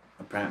better,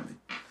 apparently.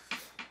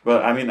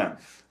 But I mean, a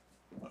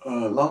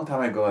long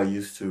time ago, I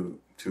used to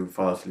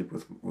fall asleep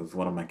with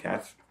one of my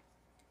cats.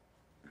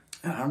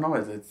 And I don't know,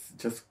 it's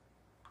just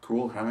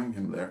cool having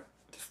him there,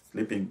 just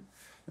sleeping.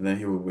 And then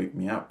he would wake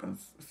me up, and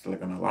it's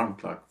like an alarm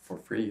clock for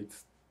free.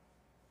 It's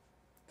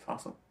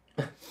awesome.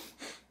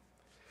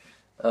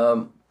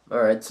 All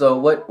right. So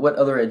what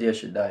other idea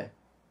should die?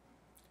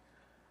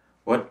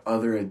 What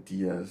other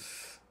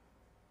ideas?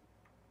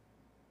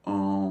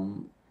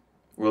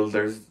 Well,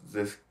 there's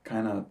this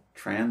kind of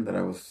trend that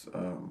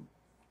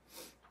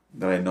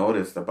I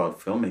noticed about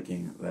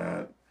filmmaking,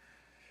 that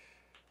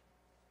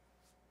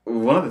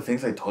one of the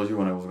things I told you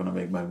when I was going to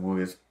make my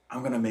movies,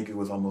 I'm gonna make it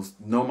with almost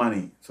no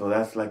money. So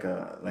that's like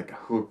a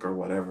hook or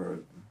whatever.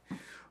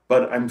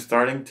 But I'm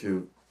starting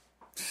to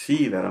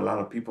see that a lot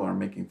of people are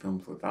making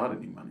films without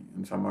any money,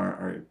 and some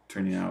are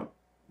turning out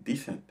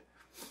decent.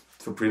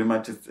 So pretty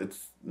much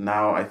it's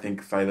now I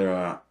think it's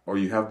either or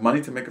you have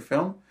money to make a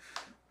film,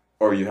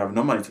 or you have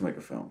no money to make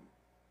a film.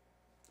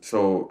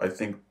 So I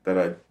think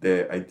that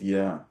the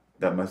idea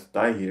that must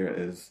die here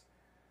is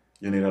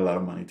you need a lot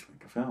of money to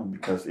make a film,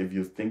 because if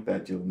you think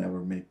that you'll never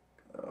make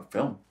a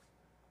film,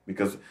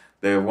 because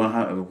the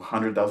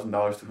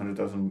 $100,000 to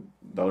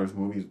 $100,000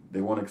 movies, they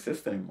won't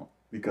exist anymore,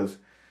 because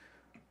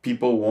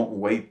people won't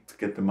wait to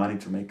get the money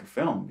to make a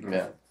film.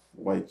 Yeah.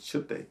 Why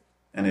should they?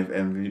 And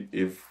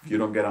if you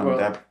don't get on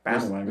that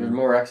bandwagon, there's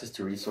more access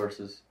to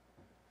resources.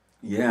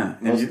 Yeah,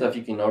 Most stuff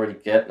you can already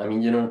get. I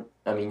mean, you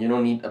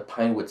don't need a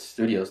Pinewood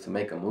Studios to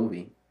make a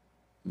movie.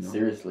 No.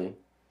 Seriously.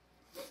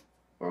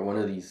 Or one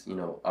of these,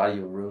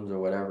 audio rooms or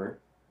whatever.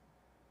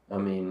 I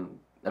mean,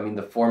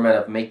 the format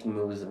of making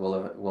movies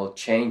will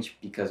change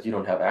because you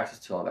don't have access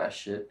to all that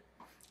shit.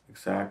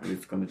 Exactly,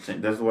 it's gonna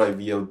change. That's why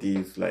VOD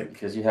is like,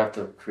 because you have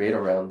to create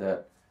around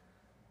that.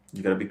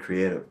 You gotta be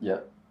creative.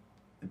 Yeah.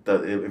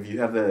 If you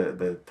have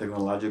the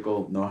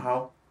technological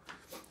know-how,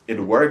 it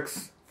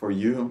works for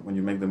you when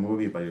you make the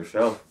movie by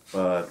yourself.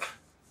 But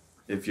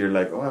if you're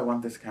like, oh, I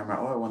want this camera,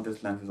 oh, I want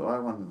this lenses, oh, I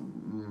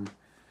want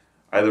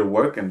either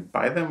work and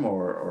buy them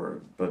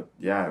but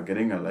yeah,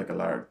 getting a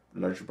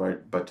large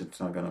budget's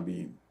not gonna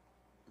be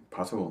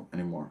possible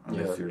anymore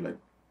unless you're like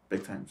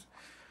big times.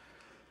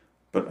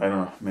 But I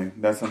don't know, maybe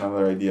that's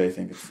another idea. I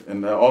think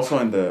and also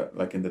in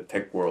the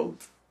tech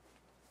world,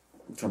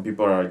 some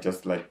people are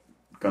just like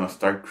gonna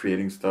start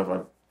creating stuff.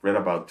 I've read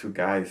about 2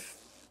 guys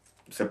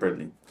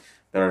separately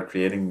that are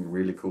creating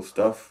really cool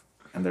stuff,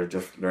 and they're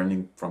just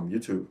learning from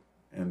YouTube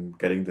and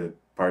getting the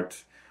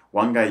parts.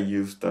 One guy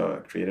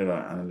created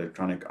an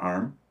electronic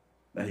arm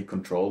that he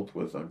controlled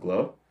with a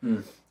glove,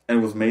 and it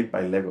was made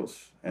by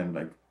Legos and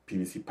like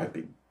PVC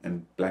piping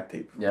and black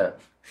tape. Yeah.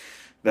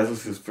 That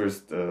was his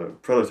first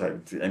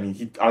prototype. I mean,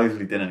 he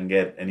obviously didn't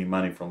get any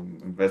money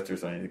from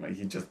investors or anything. Like,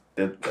 he just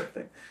did that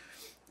thing.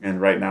 And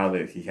right now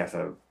he has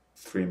a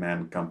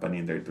 3-man company,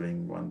 and they're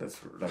doing one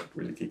that's like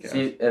really kick-ass.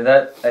 See, and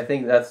I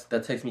think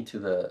that takes me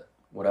to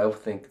what I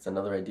think is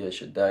another idea that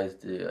should die, is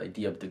the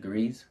idea of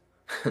degrees.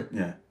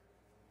 Yeah.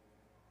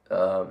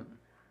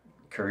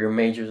 Career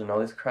majors and all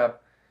this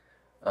crap.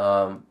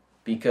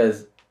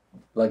 Because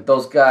like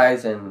those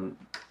guys and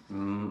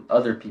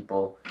other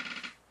people,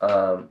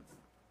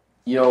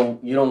 you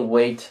don't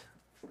wait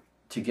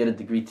to get a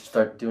degree to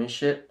start doing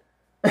shit,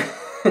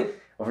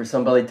 or for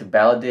somebody to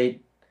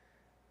validate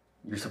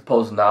your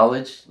supposed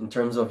knowledge in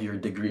terms of your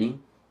degree.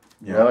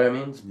 You know what I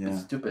mean?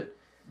 It's stupid.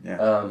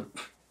 Yeah.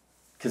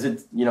 Because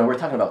it's we're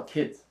talking about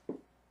kids,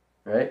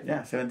 right?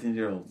 Yeah,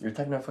 17-year-olds. You're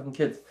talking about fucking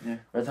kids. Yeah.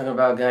 We're talking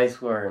about guys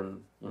who are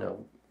in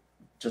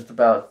just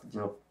about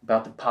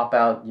about to pop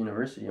out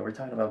university, and we're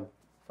talking about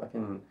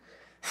fucking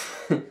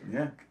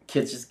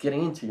kids just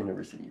getting into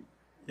university.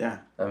 Yeah.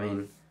 I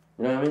mean,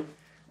 you know what I mean?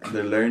 And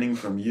they're learning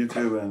from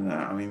YouTube, and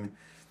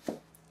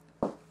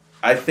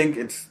I think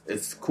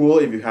it's cool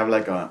if you have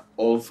like an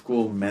old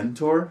school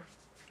mentor.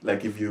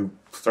 Like if you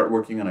start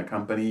working on a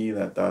company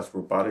that does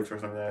robotics or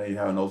something like that, you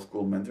have an old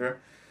school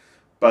mentor.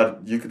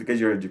 But you could get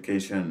your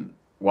education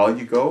while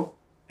you go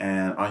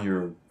and on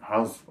your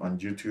house, on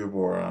YouTube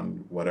or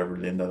on whatever,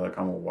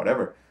 lynda.com or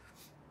whatever.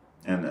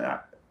 And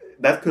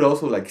that could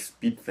also like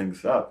speed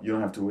things up. You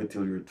don't have to wait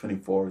till you're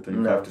 24 or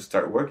 25 to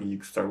start working. You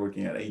can start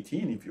working at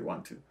 18 if you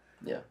want to.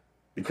 Yeah.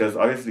 Because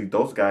obviously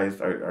those guys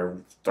are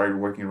started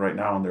working right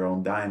now on their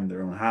own dime,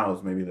 their own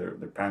house. Maybe their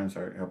parents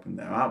are helping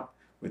them out,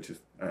 which is,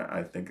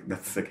 I think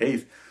that's the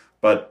case.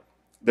 But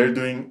they're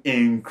doing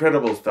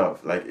incredible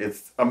stuff. Like,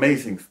 it's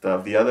amazing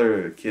stuff. The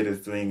other kid is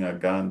doing a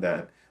gun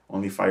that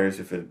only fires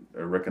if it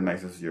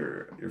recognizes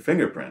your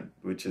fingerprint,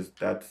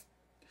 that's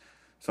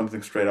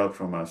something straight out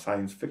from a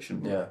science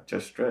fiction movie. Yeah.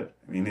 Just Dredd.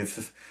 I mean,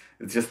 it's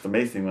just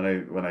amazing.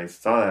 When I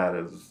saw that,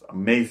 it was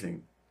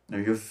amazing.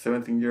 And he was a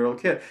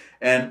 17-year-old kid.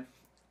 And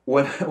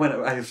when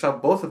I saw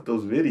both of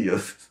those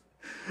videos,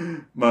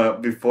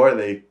 before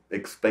they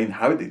explained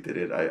how they did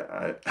it,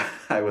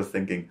 I was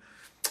thinking,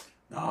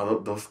 no,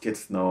 those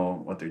kids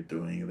know what they're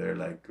doing. They're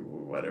like,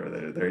 whatever,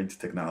 they're into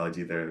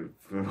technology, they're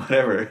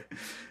whatever.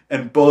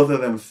 And both of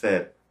them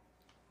said,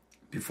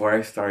 before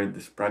I started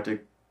this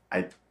project,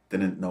 I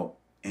didn't know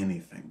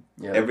anything.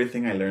 Yeah.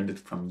 Everything I learned it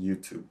from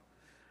YouTube.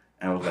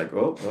 And I was like,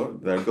 oh,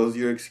 there goes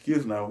your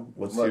excuse now.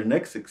 What's your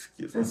next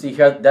excuse? And see,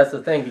 that's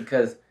the thing,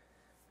 because,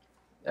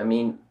 I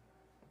mean,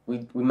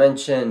 we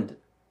mentioned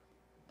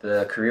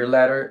the career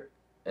ladder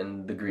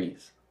and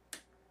degrees,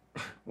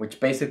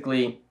 which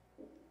basically,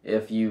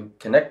 if you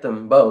connect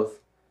them both,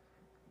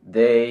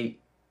 they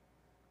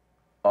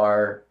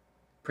are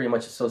pretty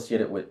much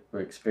associated with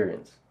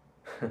experience.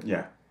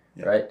 Yeah.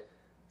 Right?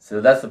 So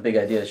that's the big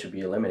idea that should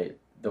be eliminated.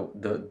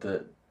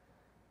 The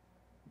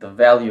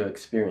value of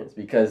experience,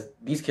 because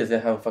these kids, they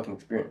have a fucking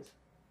experience.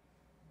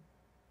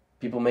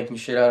 People making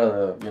shit out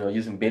of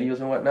using videos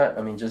and whatnot.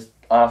 I mean, just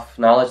off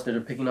knowledge that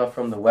they're picking up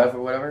from the web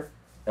or whatever.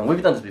 And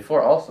we've done this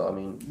before also. I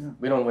mean, Yeah.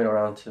 we don't wait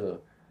around to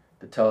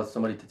tell us,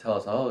 somebody to tell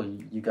us, oh,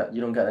 you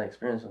don't got an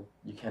experience,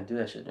 you can't do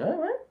that shit.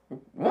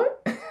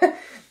 What?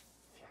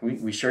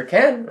 we sure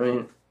can. I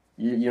mean,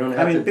 you don't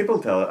have to. People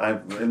tell.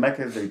 In my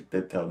case,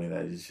 they tell me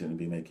that you shouldn't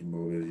be making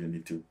movies. You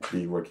need to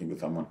be working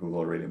with someone who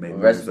already made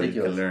That's movies so you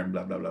ridiculous. can learn.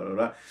 Blah blah blah blah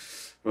blah.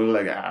 But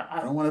like, I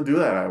don't want to do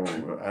that.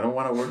 I don't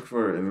want to work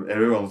for. And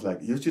everyone's like,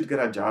 you should get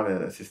a job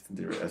as assistant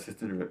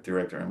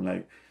director. I'm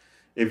like,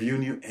 if you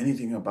knew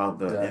anything about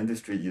the Yeah.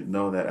 industry, you'd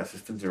know that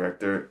assistant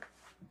director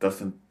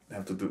doesn't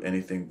have to do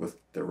anything with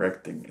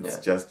directing. It's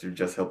Yeah. just you're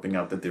just helping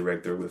out the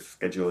director with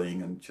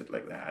scheduling and shit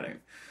like that. And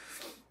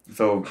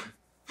so,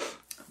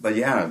 but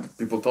yeah,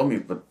 people told me.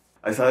 But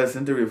I saw this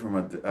interview from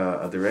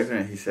a director,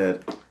 and he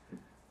said,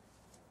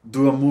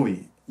 "Do a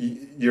movie.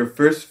 Your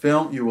first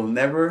film, you will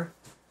never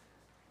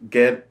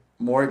get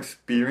more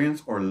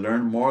experience or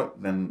learn more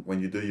than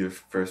when you do your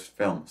first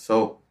film.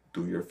 So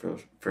do your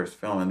first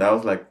film." And that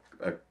was like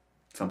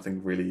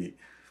something really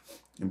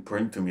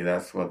important to me.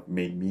 That's what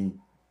made me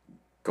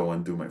go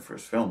and do my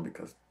first film,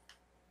 because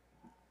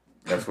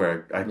that's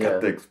where I Yeah.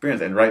 got the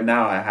experience. And right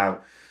now I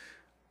have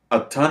a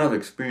ton of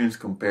experience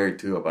compared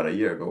to about a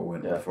year ago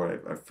Yeah. before I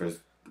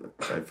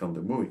filmed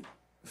the movie.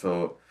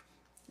 So,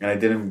 and I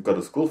didn't go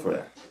to school for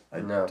that.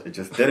 No. I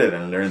just did it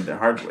and learned the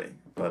hard way.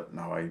 But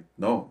now I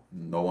know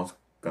no one's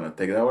gonna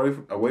take that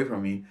away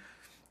from me,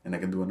 and I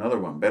can do another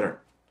one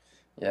better.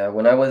 Yeah,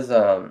 when I was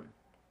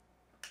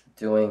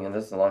doing, and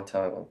this is a long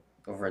time ago,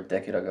 over a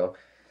decade ago,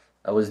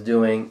 I was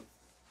doing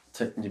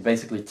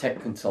basically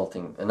tech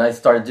consulting, and I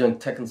started doing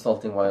tech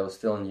consulting while I was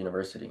still in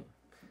university.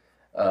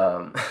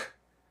 I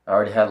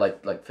already had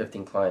like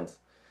 15 clients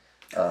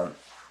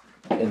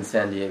in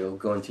San Diego,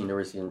 going to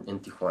university in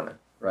Tijuana,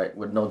 right,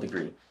 with no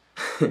degree,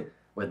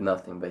 with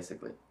nothing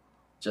basically,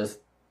 just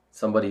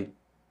somebody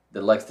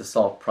that likes to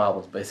solve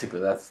problems.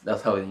 Basically,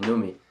 that's how they knew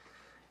me.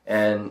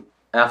 And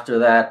after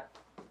that,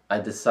 I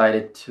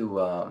decided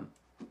to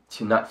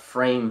not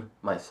frame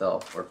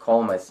myself or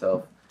call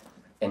myself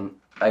an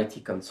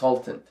IT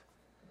consultant.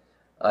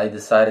 I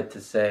decided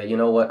to say, you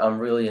know what, I'm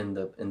really in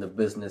the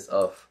business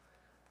of,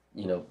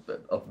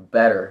 of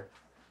better,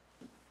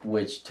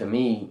 which to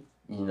me,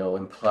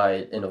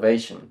 implied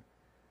innovation.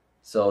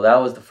 So that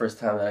was the first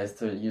time that I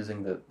started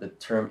using the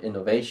term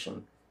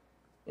innovation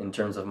in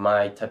terms of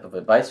my type of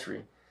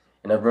advisory.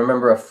 And I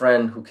remember a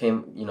friend who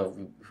came,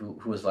 who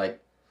was like,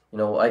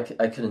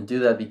 I couldn't do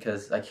that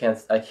because I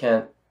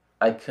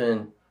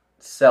couldn't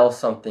sell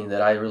something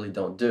that I really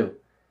don't do.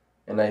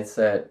 And I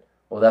said,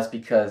 well, that's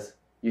because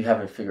you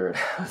haven't figured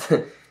it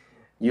out.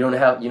 You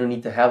don't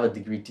need to have a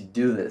degree to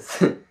do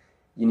this.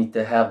 You need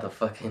to have the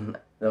fucking,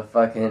 the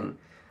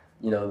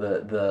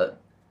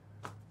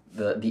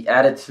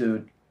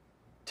attitude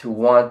to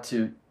want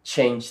to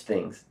change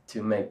things,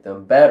 to make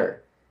them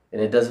better.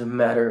 And it doesn't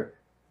matter,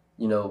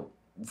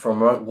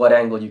 from what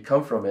angle you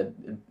come from it.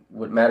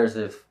 What matters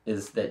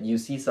is that you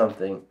see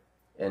something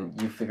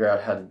and you figure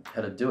out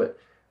how to do it,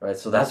 right?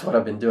 So that's what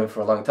I've been doing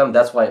for a long time.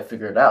 That's why I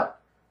figured it out,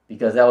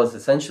 because that was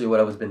essentially what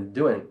I was been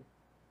doing.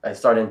 I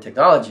started in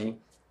technology,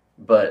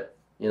 but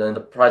in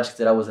the projects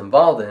that I was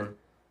involved in,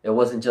 it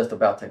wasn't just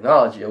about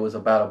technology. It was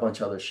about a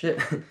bunch of other shit.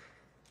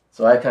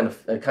 So I kind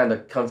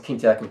of came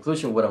to that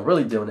conclusion. What I'm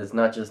really doing is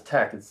not just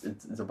tech.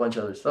 It's a bunch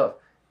of other stuff.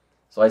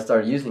 So I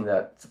started using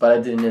that, but I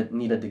didn't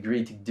need a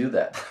degree to do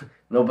that.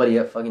 Nobody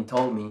fucking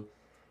told me.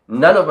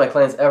 None of my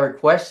clients ever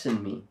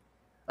questioned me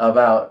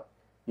about,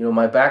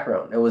 my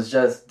background. It was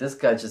just, this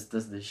guy just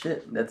does this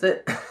shit. That's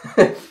it.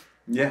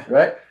 Yeah.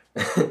 Right?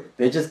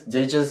 They just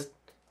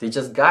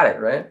got it,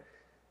 right?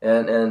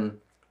 And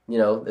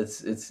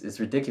it's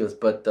ridiculous,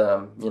 but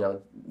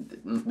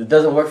it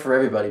doesn't work for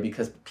everybody,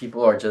 because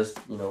people are just,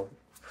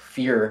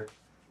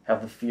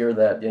 have the fear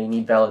that they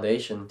need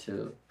validation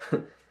to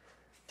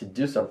to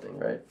do something,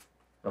 right?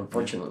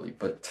 Unfortunately,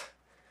 but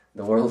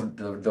the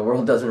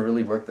world doesn't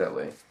really work that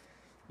way.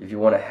 If you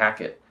want to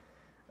hack it,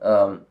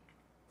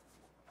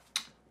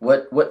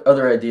 what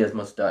other ideas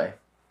must die?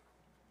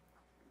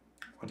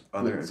 What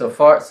other? So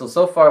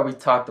far we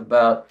talked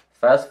about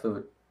fast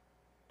food,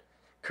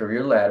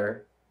 career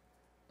ladder,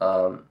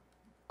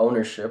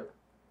 ownership,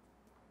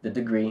 the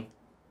degree.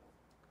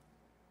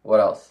 What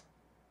else?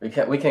 We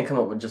can't come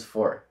up with just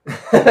 4.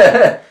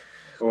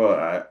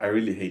 Well, I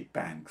really hate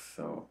banks,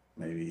 so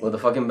maybe. Well, the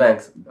fucking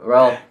banks.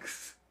 Well,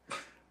 Banks.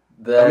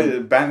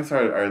 then Banks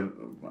are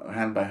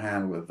hand by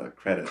hand with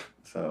credit,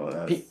 so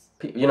that's.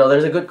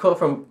 there's a good quote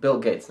from Bill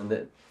Gates,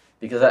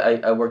 because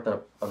I worked on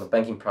a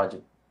banking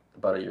project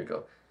about a year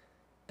ago.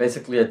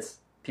 Basically, it's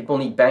people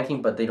need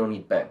banking, but they don't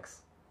need banks.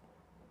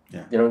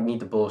 Yeah. They don't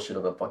need the bullshit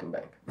of a fucking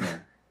bank. Yeah.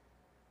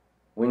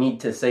 We need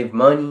to save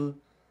money.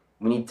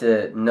 We need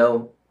to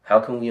know how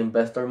can we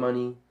invest our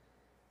money.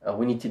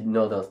 We need to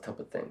know those type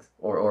of things,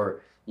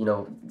 or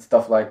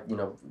stuff like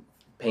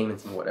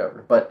payments and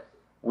whatever. But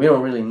we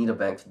don't really need a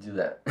bank to do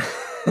that.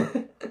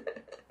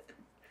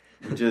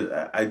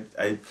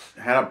 I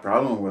had a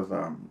problem with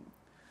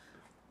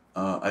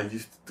I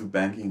used to do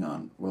banking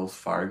on Wells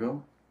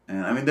Fargo,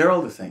 and I mean they're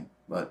all the same,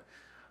 but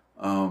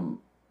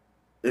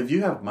if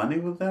you have money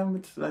with them,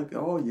 it's like,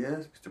 oh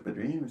yes, Mr.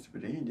 Padrino,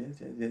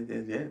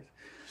 yes.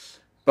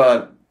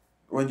 But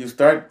when you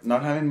start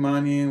not having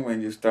money,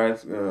 when you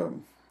start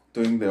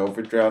doing the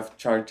overdraft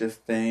charges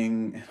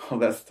thing and all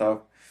that stuff,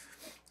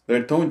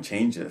 their tone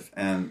changes.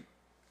 And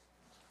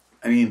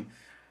I mean,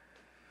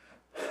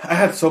 I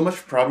had so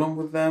much problem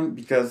with them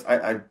because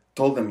I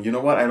told them, you know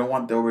what, I don't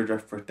want the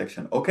overdraft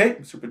protection. Okay,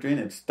 Mr.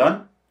 Padrino, it's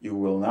done. You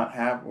will not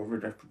have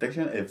overdraft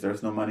protection. If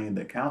there's no money in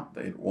the account,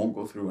 it won't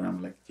go through. And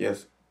I'm like,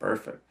 yes,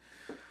 perfect.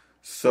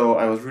 So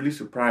I was really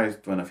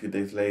surprised when a few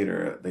days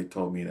later they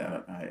told me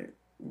that I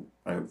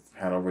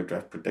had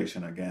overdraft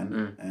protection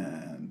again.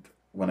 And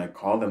when I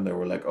called them, they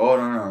were like, "Oh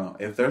no.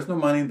 If there's no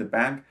money in the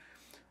bank,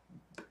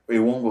 it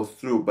won't go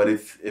through. But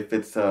if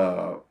it's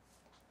a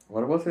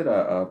what was it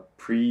a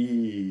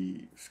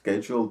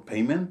pre-scheduled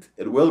payment,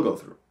 it will go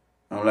through."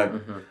 I'm like,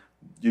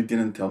 "You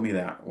didn't tell me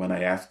that when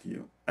I asked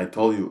you. I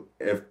told you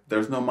if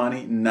there's no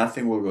money,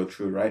 nothing will go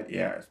through, right?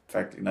 Yeah,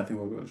 exactly, nothing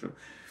will go through."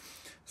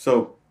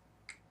 So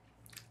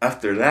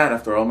after that,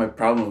 after all my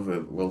problems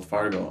with Wells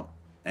Fargo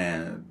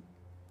and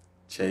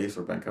Chase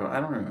or Bank of, I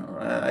don't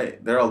remember.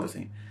 They're all the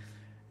same.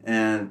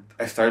 And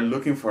I started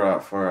looking for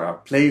a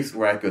place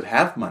where I could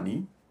have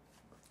money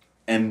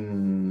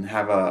and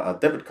have a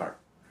debit card,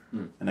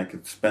 and I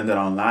could spend it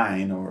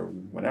online or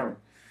whatever.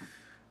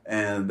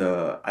 And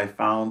I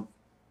found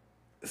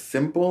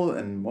Simple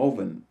and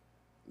Moven,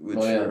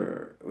 which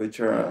are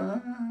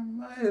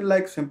I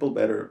like Simple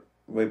better,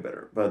 way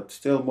better, but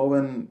still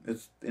Moven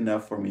is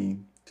enough for me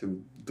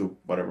to do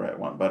whatever I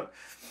want. But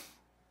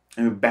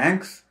I mean,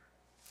 banks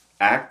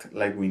act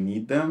like we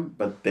need them,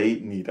 but they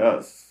need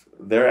us.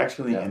 They're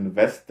actually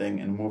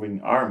investing and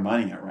moving our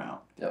money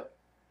around. Yep.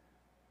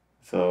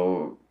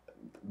 So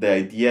the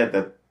idea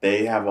that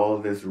they have all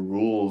of these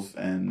rules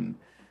and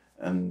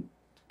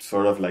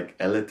sort of like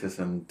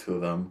elitism to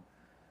them,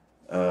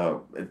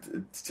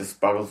 it just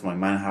boggles my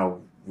mind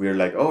how we're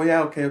like, oh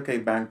yeah, okay,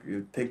 bank,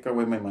 you take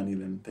away my money,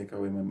 then take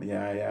away my money.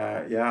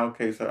 Yeah,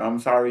 okay, so I'm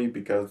sorry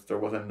because there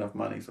wasn't enough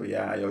money, so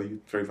yeah, I owe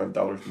you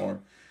 $35 more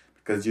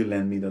because you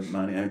lend me that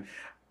money. I mean,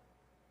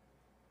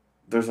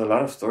 there's a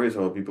lot of stories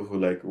about people who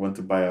like went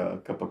to buy a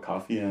cup of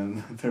coffee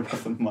and there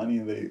wasn't money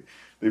and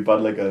they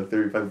bought like a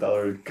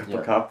 $35 cup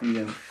of coffee,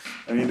 and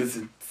I mean it's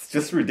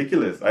just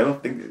ridiculous. I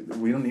don't think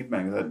we don't need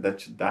banks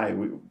that should die.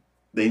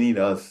 They need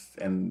us,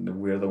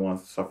 and we're the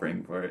ones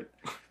suffering for it.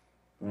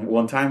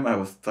 One time I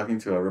was talking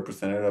to a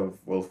representative of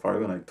Wells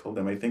Fargo and I told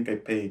them I think I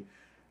pay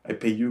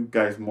you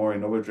guys more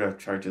in overdraft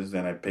charges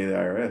than I pay the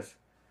IRS.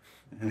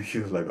 And he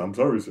was like, I'm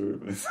sorry, sir.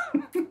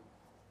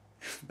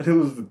 But it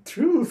was the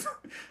truth.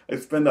 I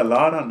spend a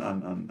lot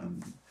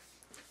on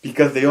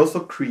because they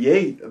also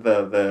create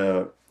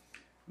the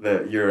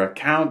your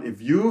account.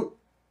 If you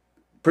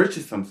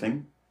purchase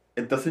something,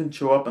 it doesn't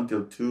show up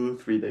until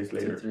 2-3 days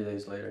later. 2-3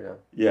 days later,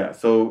 yeah.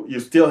 So you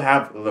still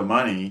have the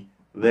money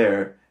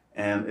there,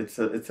 and it's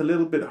a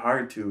little bit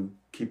hard to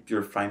keep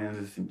your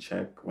finances in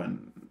check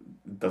when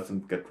it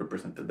doesn't get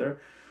represented there.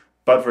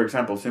 But for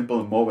example, Simple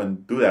and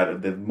Moven do that.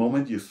 At the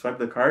moment you swipe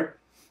the card,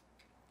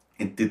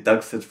 it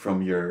deducts it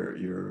from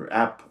your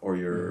app or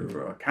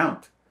your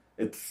account.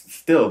 It's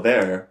still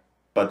there,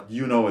 but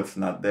you know it's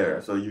not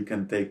there. So you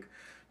can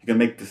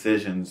make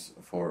decisions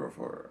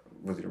for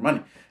with your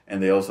money.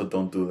 And they also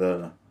don't do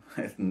the.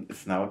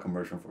 It's now a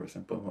commercial for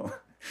Simple Moven,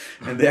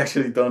 and they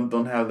actually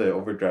don't have the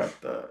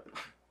overdraft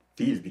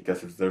fees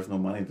because if there's no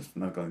money, it's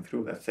not going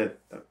through. That's it.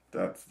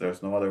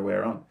 There's no other way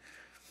around.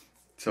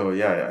 So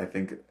yeah, I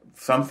think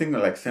something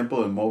like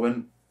Simple and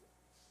Moven.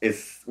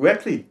 We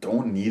actually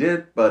don't need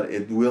it, but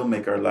it will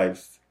make our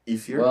lives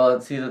easier. Well,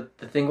 see,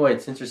 the thing why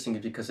it's interesting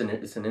is because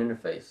it's an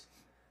interface.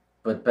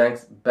 But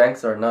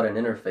banks are not an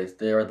interface.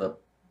 They are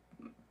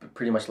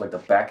pretty much like the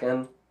back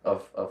end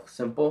of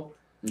Simple.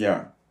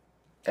 Yeah.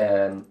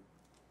 And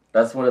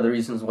that's one of the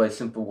reasons why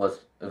Simple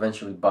was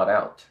eventually bought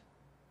out.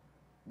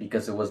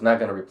 Because it was not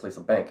going to replace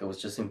a bank. It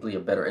was just simply a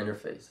better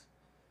interface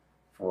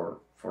for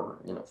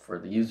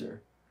the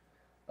user.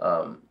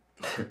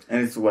 And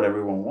it's what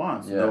everyone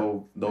wants. Yeah.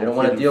 No, they don't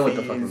want to deal with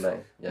the fucking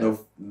bank. Yeah.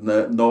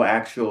 No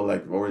actual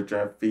like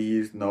overdraft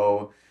fees.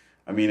 No,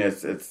 I mean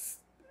it's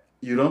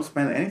you don't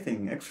spend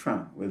anything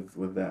extra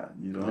with that.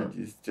 You don't.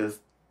 Yeah. It's just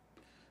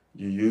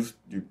you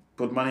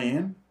put money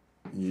in,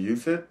 you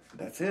use it.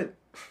 That's it.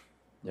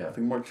 Yeah.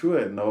 Nothing more to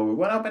it. No, we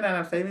want to open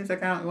a savings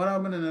account. We want to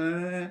open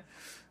a.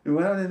 Do you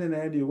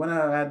want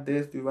to add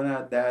this? Do you want to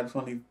add that? It's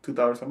only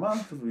 $2 a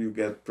month. You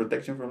get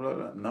protection from blah,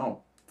 blah.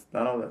 No, it's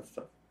not all that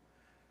stuff.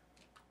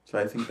 So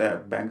I think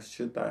that banks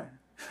should die.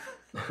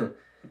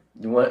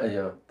 You want?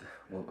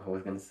 What I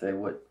was gonna say.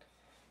 What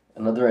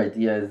another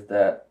idea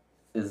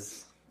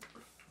is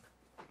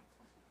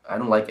I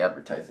don't like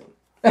advertising.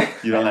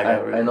 You don't like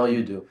advertising? I know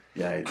you do.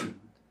 Yeah, I do.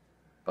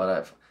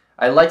 But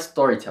I like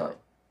storytelling.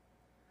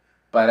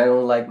 But I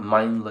don't like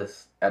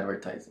mindless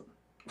advertising.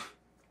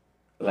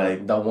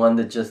 Like the one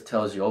that just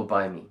tells you, "Oh,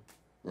 buy me."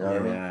 You know what I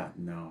mean? Yeah,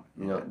 no.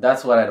 You know,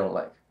 that's what I don't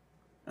like.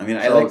 I mean,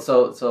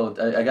 So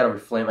I gotta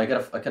reframe. I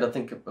gotta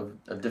think of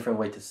a different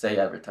way to say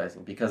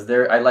advertising because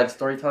I like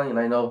storytelling, and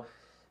I know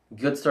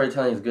good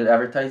storytelling is good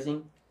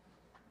advertising,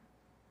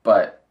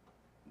 but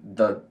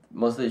the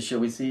most of the shit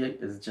we see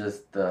is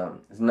just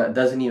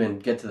doesn't even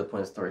get to the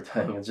point of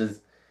storytelling. It's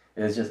just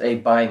hey,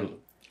 buy me.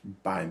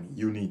 Buy me.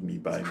 You need me.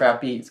 Buy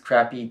me. It's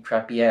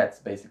crappy ads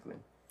basically.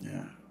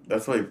 Yeah,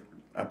 that's why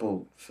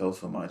Apple sells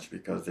so much,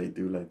 because they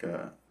do like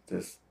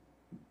this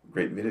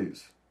great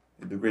videos.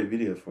 They do great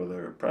videos for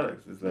their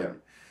products. It's like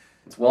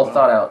it's well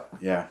thought out.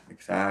 Yeah,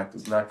 exactly.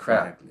 It's not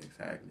crap.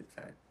 Exactly.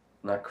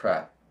 Not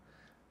crap.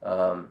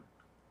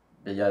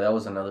 But yeah, that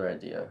was another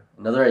idea.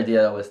 Another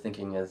idea I was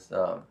thinking is,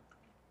 and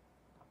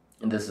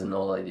this is an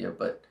old idea,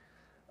 but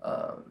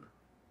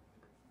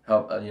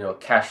help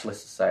cashless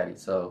society.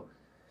 So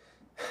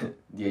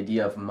the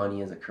idea of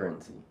money as a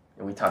currency,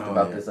 and we talked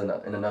about this in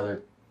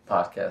another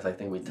podcast. I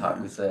think we talked.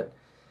 Yeah. We said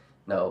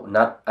no,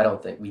 not. I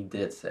don't think we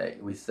did say.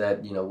 We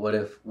said, what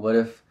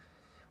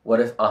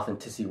if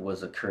authenticity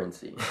was a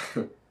currency?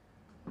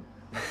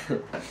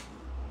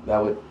 That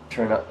would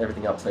turn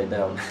everything upside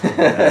down.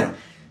 Yeah.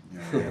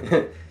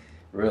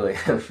 Really.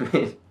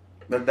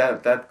 But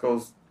that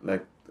goes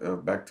like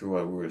back to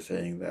what we were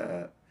saying,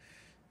 that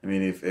I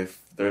mean, if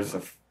there's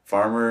a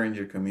farmer in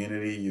your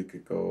community, you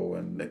could go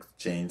and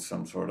exchange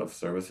some sort of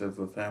services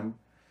with them.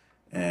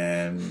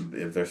 And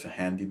if there's a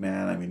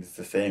handyman, I mean, it's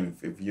the same.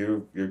 If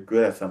you're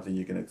good at something,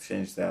 you can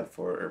exchange that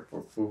for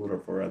food or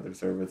for other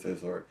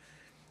services or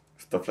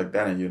stuff like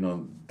that.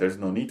 And there's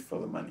no need for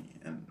the money,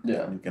 and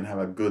you can have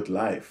a good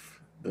life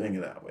doing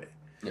it that way.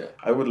 Yeah,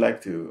 I would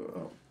like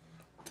to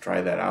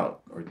try that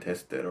out or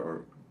test it,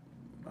 or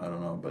I don't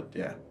know, but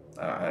yeah,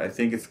 I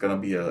think it's gonna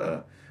be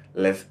a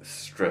less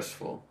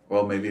stressful.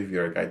 Well, maybe if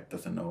you're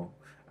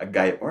a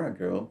guy or a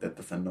girl that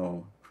doesn't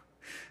know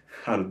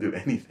how to do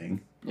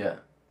anything. Yeah.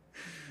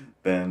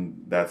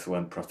 Then that's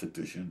when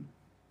prostitution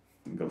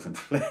goes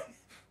into play.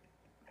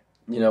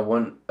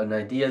 An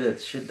idea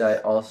that should die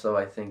also,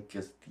 I think,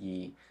 is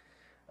the,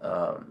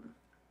 I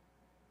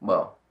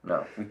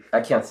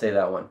can't say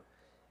that one,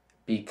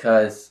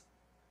 because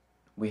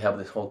we have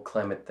this whole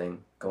climate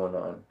thing going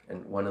on,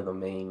 and one of the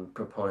main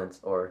proponents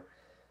or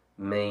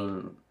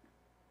main,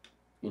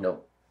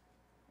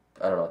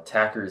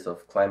 attackers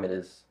of climate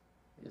is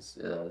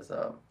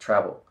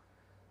travel,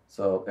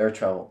 so air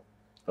travel.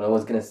 But I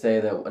was going to say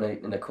that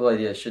a cool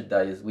idea should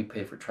die is we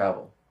pay for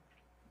travel.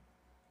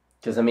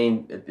 Because, I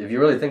mean, if you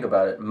really think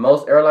about it,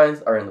 most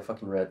airlines are in the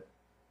fucking red.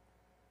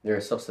 They're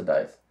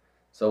subsidized.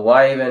 So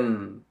why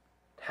even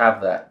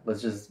have that?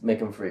 Let's just make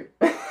them free.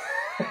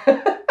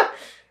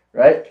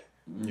 Right?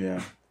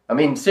 Yeah. I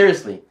mean,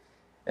 seriously.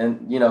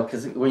 And,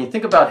 because when you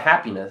think about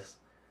happiness,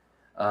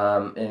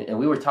 and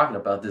we were talking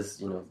about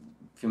this, a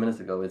few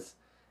minutes ago,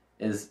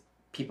 is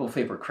people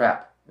pay for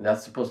crap. And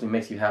that supposedly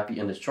makes you happy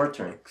in the short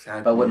term.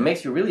 Exactly. But what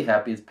makes you really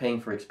happy is paying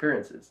for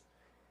experiences.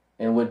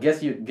 And what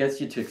gets you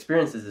to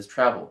experiences is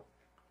travel.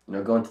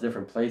 Going to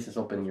different places,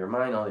 opening your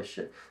mind, all this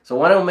shit. So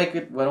why don't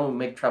we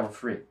make travel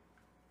free?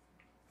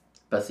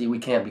 But see, we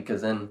can't,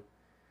 because then,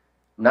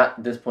 not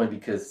at this point,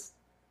 because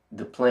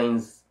the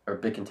planes are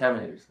big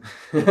contaminators.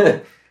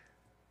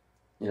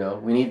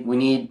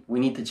 We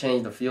need to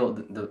change the fuel,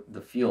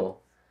 the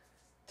fuel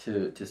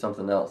to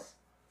something else,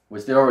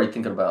 which they're already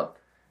thinking about.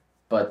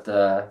 But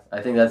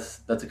I think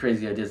that's a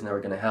crazy idea. It's never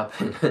going to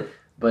happen.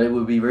 But it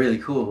would be really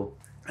cool.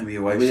 I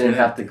mean, why we didn't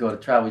have to go to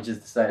travel. We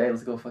just decided, hey,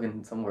 let's go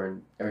fucking somewhere,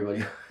 and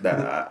everybody.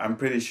 I'm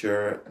pretty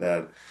sure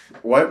that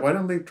why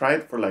don't they try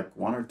it for like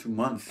 1 or 2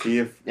 months? See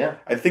if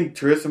I think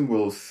tourism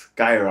will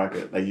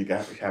skyrocket. Like you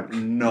have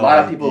no. A lot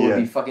of people would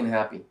be fucking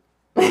happy.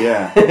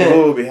 Yeah,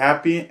 people will be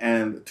happy,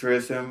 and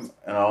tourism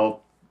and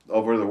all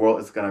over the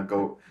world is gonna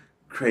go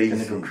crazy.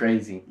 It's gonna go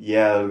crazy.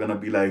 Yeah, there's gonna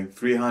be like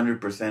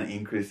 300%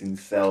 increase in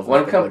sales.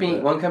 One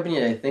company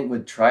I think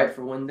would try it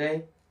for one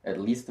day, at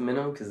least the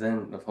minimum, because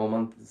then the whole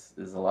month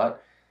is a lot.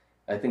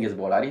 I think it's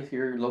Volaris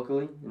here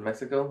locally in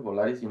Mexico.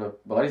 Volaris,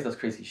 Volaris does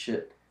crazy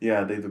shit.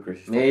 Yeah, they do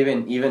crazy stuff.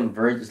 Even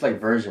Virgin, it's like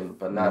Virgin,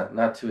 but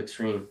not too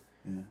extreme.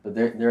 Yeah. But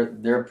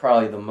they're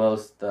probably the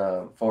most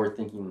forward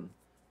thinking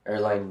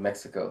airline in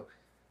Mexico.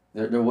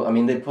 They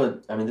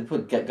put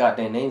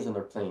goddamn names on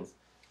their planes,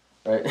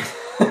 right?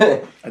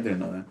 I didn't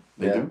know that.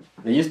 They do.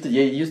 They used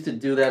to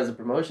do that as a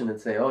promotion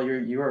and say, oh,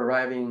 you're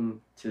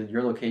arriving to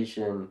your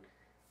location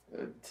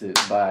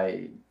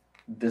by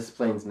this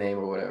plane's name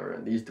or whatever.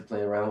 And they used to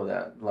play around with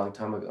that a long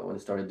time ago when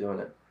they started doing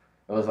it.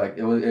 It was like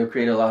it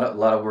created a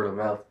lot of word of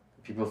mouth.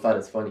 People thought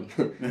it's funny.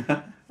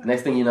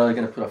 Next thing you know, they're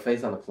gonna put a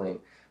face on the plane.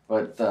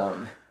 But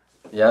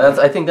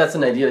I think that's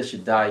an idea that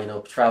should die.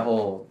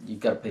 Travel, you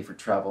gotta pay for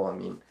travel. I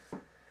mean,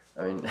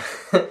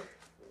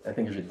 I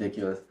think it's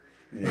ridiculous.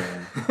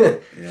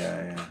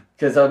 Yeah.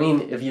 Because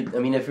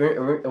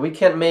if we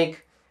can't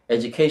make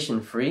education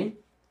free,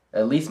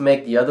 at least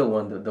make the other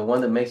one, the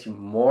one that makes you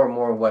more and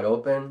more wide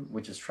open,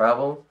 which is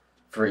travel,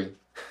 free.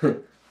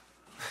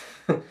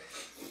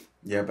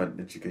 Yeah, but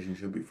education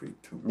should be free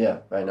too. Yeah,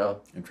 I know.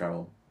 And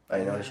travel. I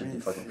know it should be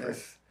fucking free.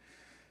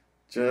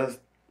 Just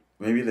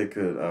maybe they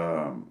could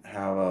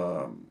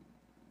have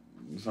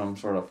some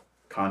sort of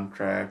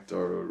contract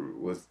or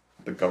with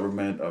the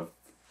government of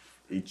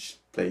each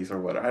place or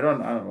whatever. I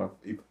don't know.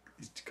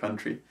 each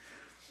country.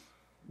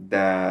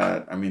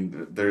 That I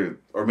mean, there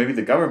or maybe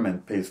the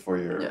government pays for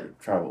your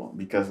travel,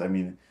 because I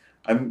mean,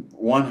 I'm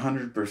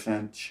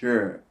 100%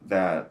 sure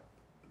that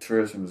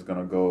tourism is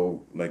gonna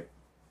go like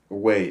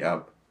way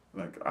up,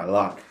 like a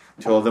lot,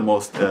 to all the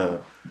most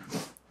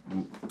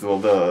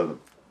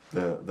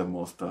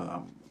most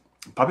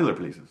popular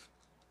places.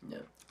 Yeah.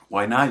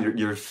 Why not?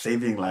 You're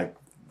saving like,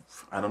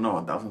 I don't know,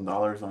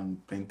 $1,000 on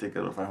plane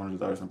ticket or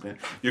 $500 on plane.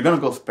 You're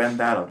gonna go spend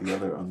that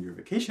on your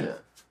vacation. Yeah.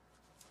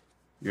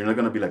 You're not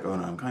gonna be like, oh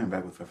no, I'm coming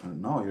back with $500.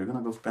 No, you're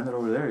gonna go spend it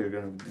over there.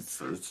 It's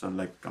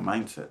like a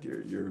mindset.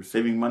 You're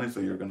saving money,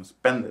 so you're gonna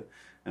spend it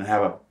and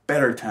have a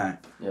better time.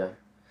 Yeah.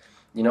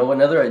 You know,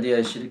 another idea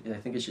I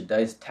think it should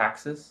die is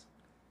taxes.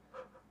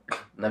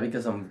 Not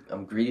because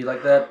I'm greedy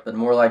like that, but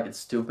more like it's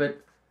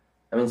stupid.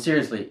 I mean,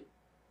 seriously,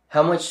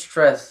 how much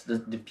stress do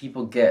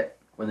people get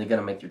when they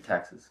gotta make your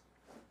taxes?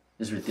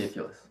 It's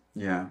ridiculous.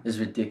 Yeah. It's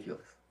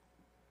ridiculous.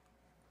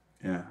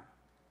 Yeah.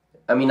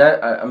 I mean,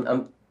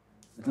 I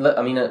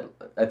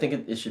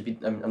think it should be.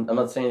 I'm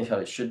not saying how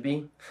it should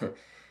be.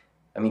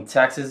 I mean,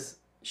 taxes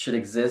should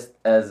exist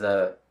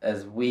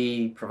as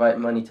we provide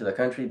money to the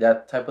country,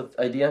 that type of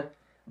idea.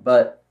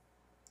 But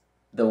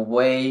the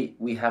way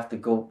we have to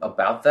go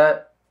about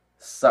that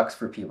sucks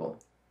for people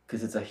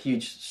because it's a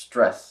huge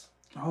stress.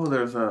 Oh,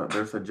 there's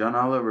a John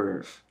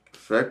Oliver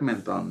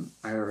segment on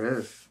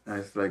IRS, and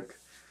it's like,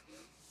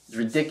 it's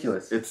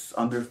ridiculous. It's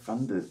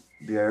underfunded.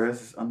 The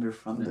IRS is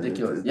underfunded.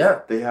 Ridiculous.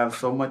 Yeah. They have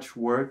so much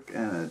work,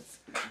 and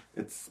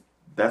it's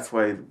that's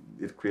why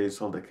it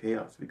creates all the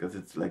chaos, because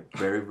it's like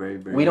very, very,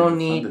 very. We don't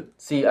underfunded. need.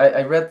 See,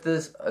 I read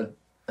this.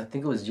 I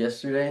think it was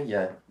yesterday.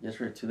 Yeah,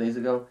 yesterday, 2 days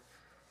ago,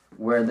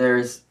 where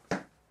there's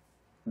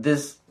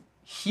this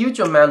huge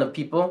amount of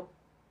people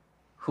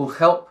who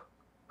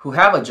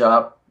have a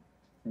job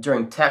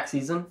during tax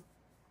season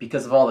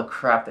because of all the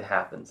crap that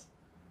happens.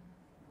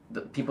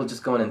 The people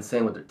just going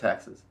insane with their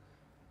taxes,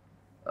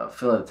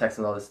 filling the tax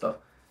and all this stuff.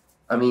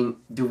 I mean,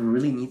 do we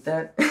really need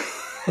that?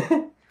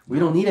 We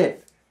don't need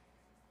it.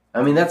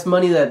 I mean, that's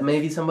money that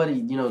maybe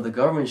somebody, the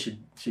government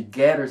should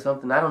get or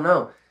something. I don't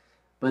know,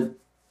 but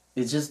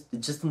it's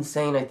just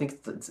insane. I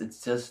think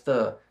it's just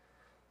a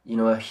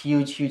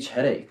huge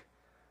headache.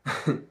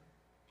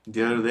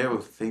 The other day I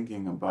was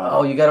thinking about.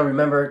 Oh, you got to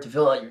remember to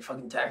fill out your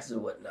fucking taxes or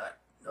whatnot.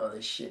 All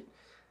this shit.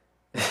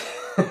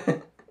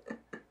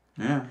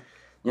 Yeah.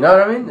 You know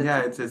what I mean?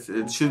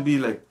 It should be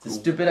like. It's a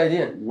stupid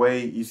idea.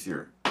 Way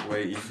easier.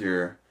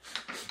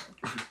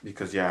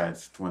 Because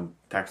it's when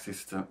tax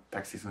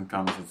season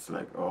comes, it's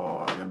like,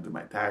 oh, I gotta do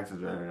my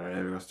taxes.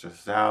 Everyone's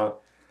stressed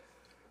out.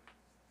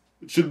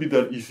 It should be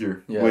that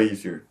easier. Yeah. Way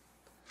easier.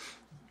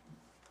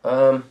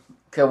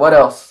 Okay, what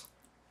else?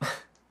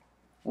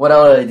 What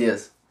other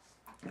ideas?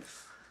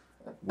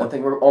 I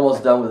think we're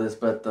almost done with this,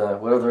 but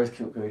what others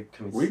can we?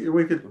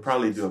 We could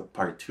probably do a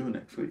part 2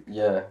 next week.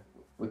 Yeah,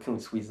 we can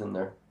squeeze in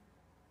there.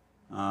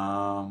 You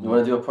want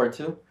to do a part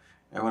 2?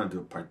 I want to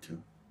do a part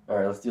 2. All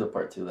right, let's do a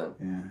part 2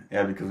 then.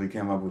 Yeah, because we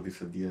came up with this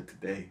idea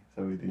today,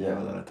 so we didn't have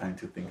a lot of time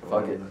to think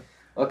about it.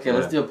 Okay,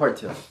 let's do a part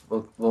 2.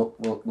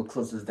 We'll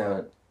close this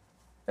down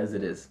as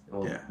it is.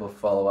 We'll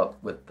follow up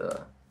with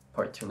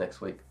part 2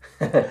 next week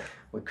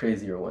with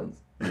crazier ones.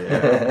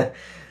 Yeah.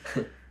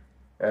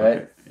 All right.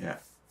 Okay. Yeah.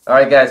 All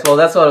right, guys. Well,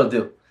 that's what I'll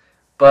do.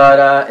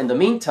 But in the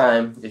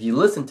meantime, if you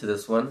listen to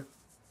this one,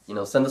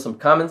 send us some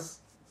comments.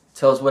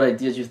 Tell us what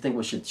ideas you think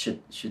we should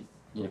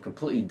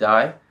completely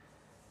die,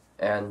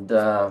 and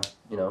we'll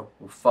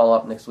follow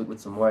up next week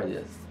with some more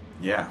ideas.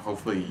 Yeah,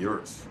 hopefully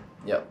yours.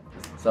 Yep.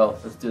 So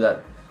let's do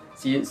that.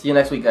 See you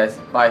next week, guys.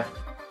 Bye.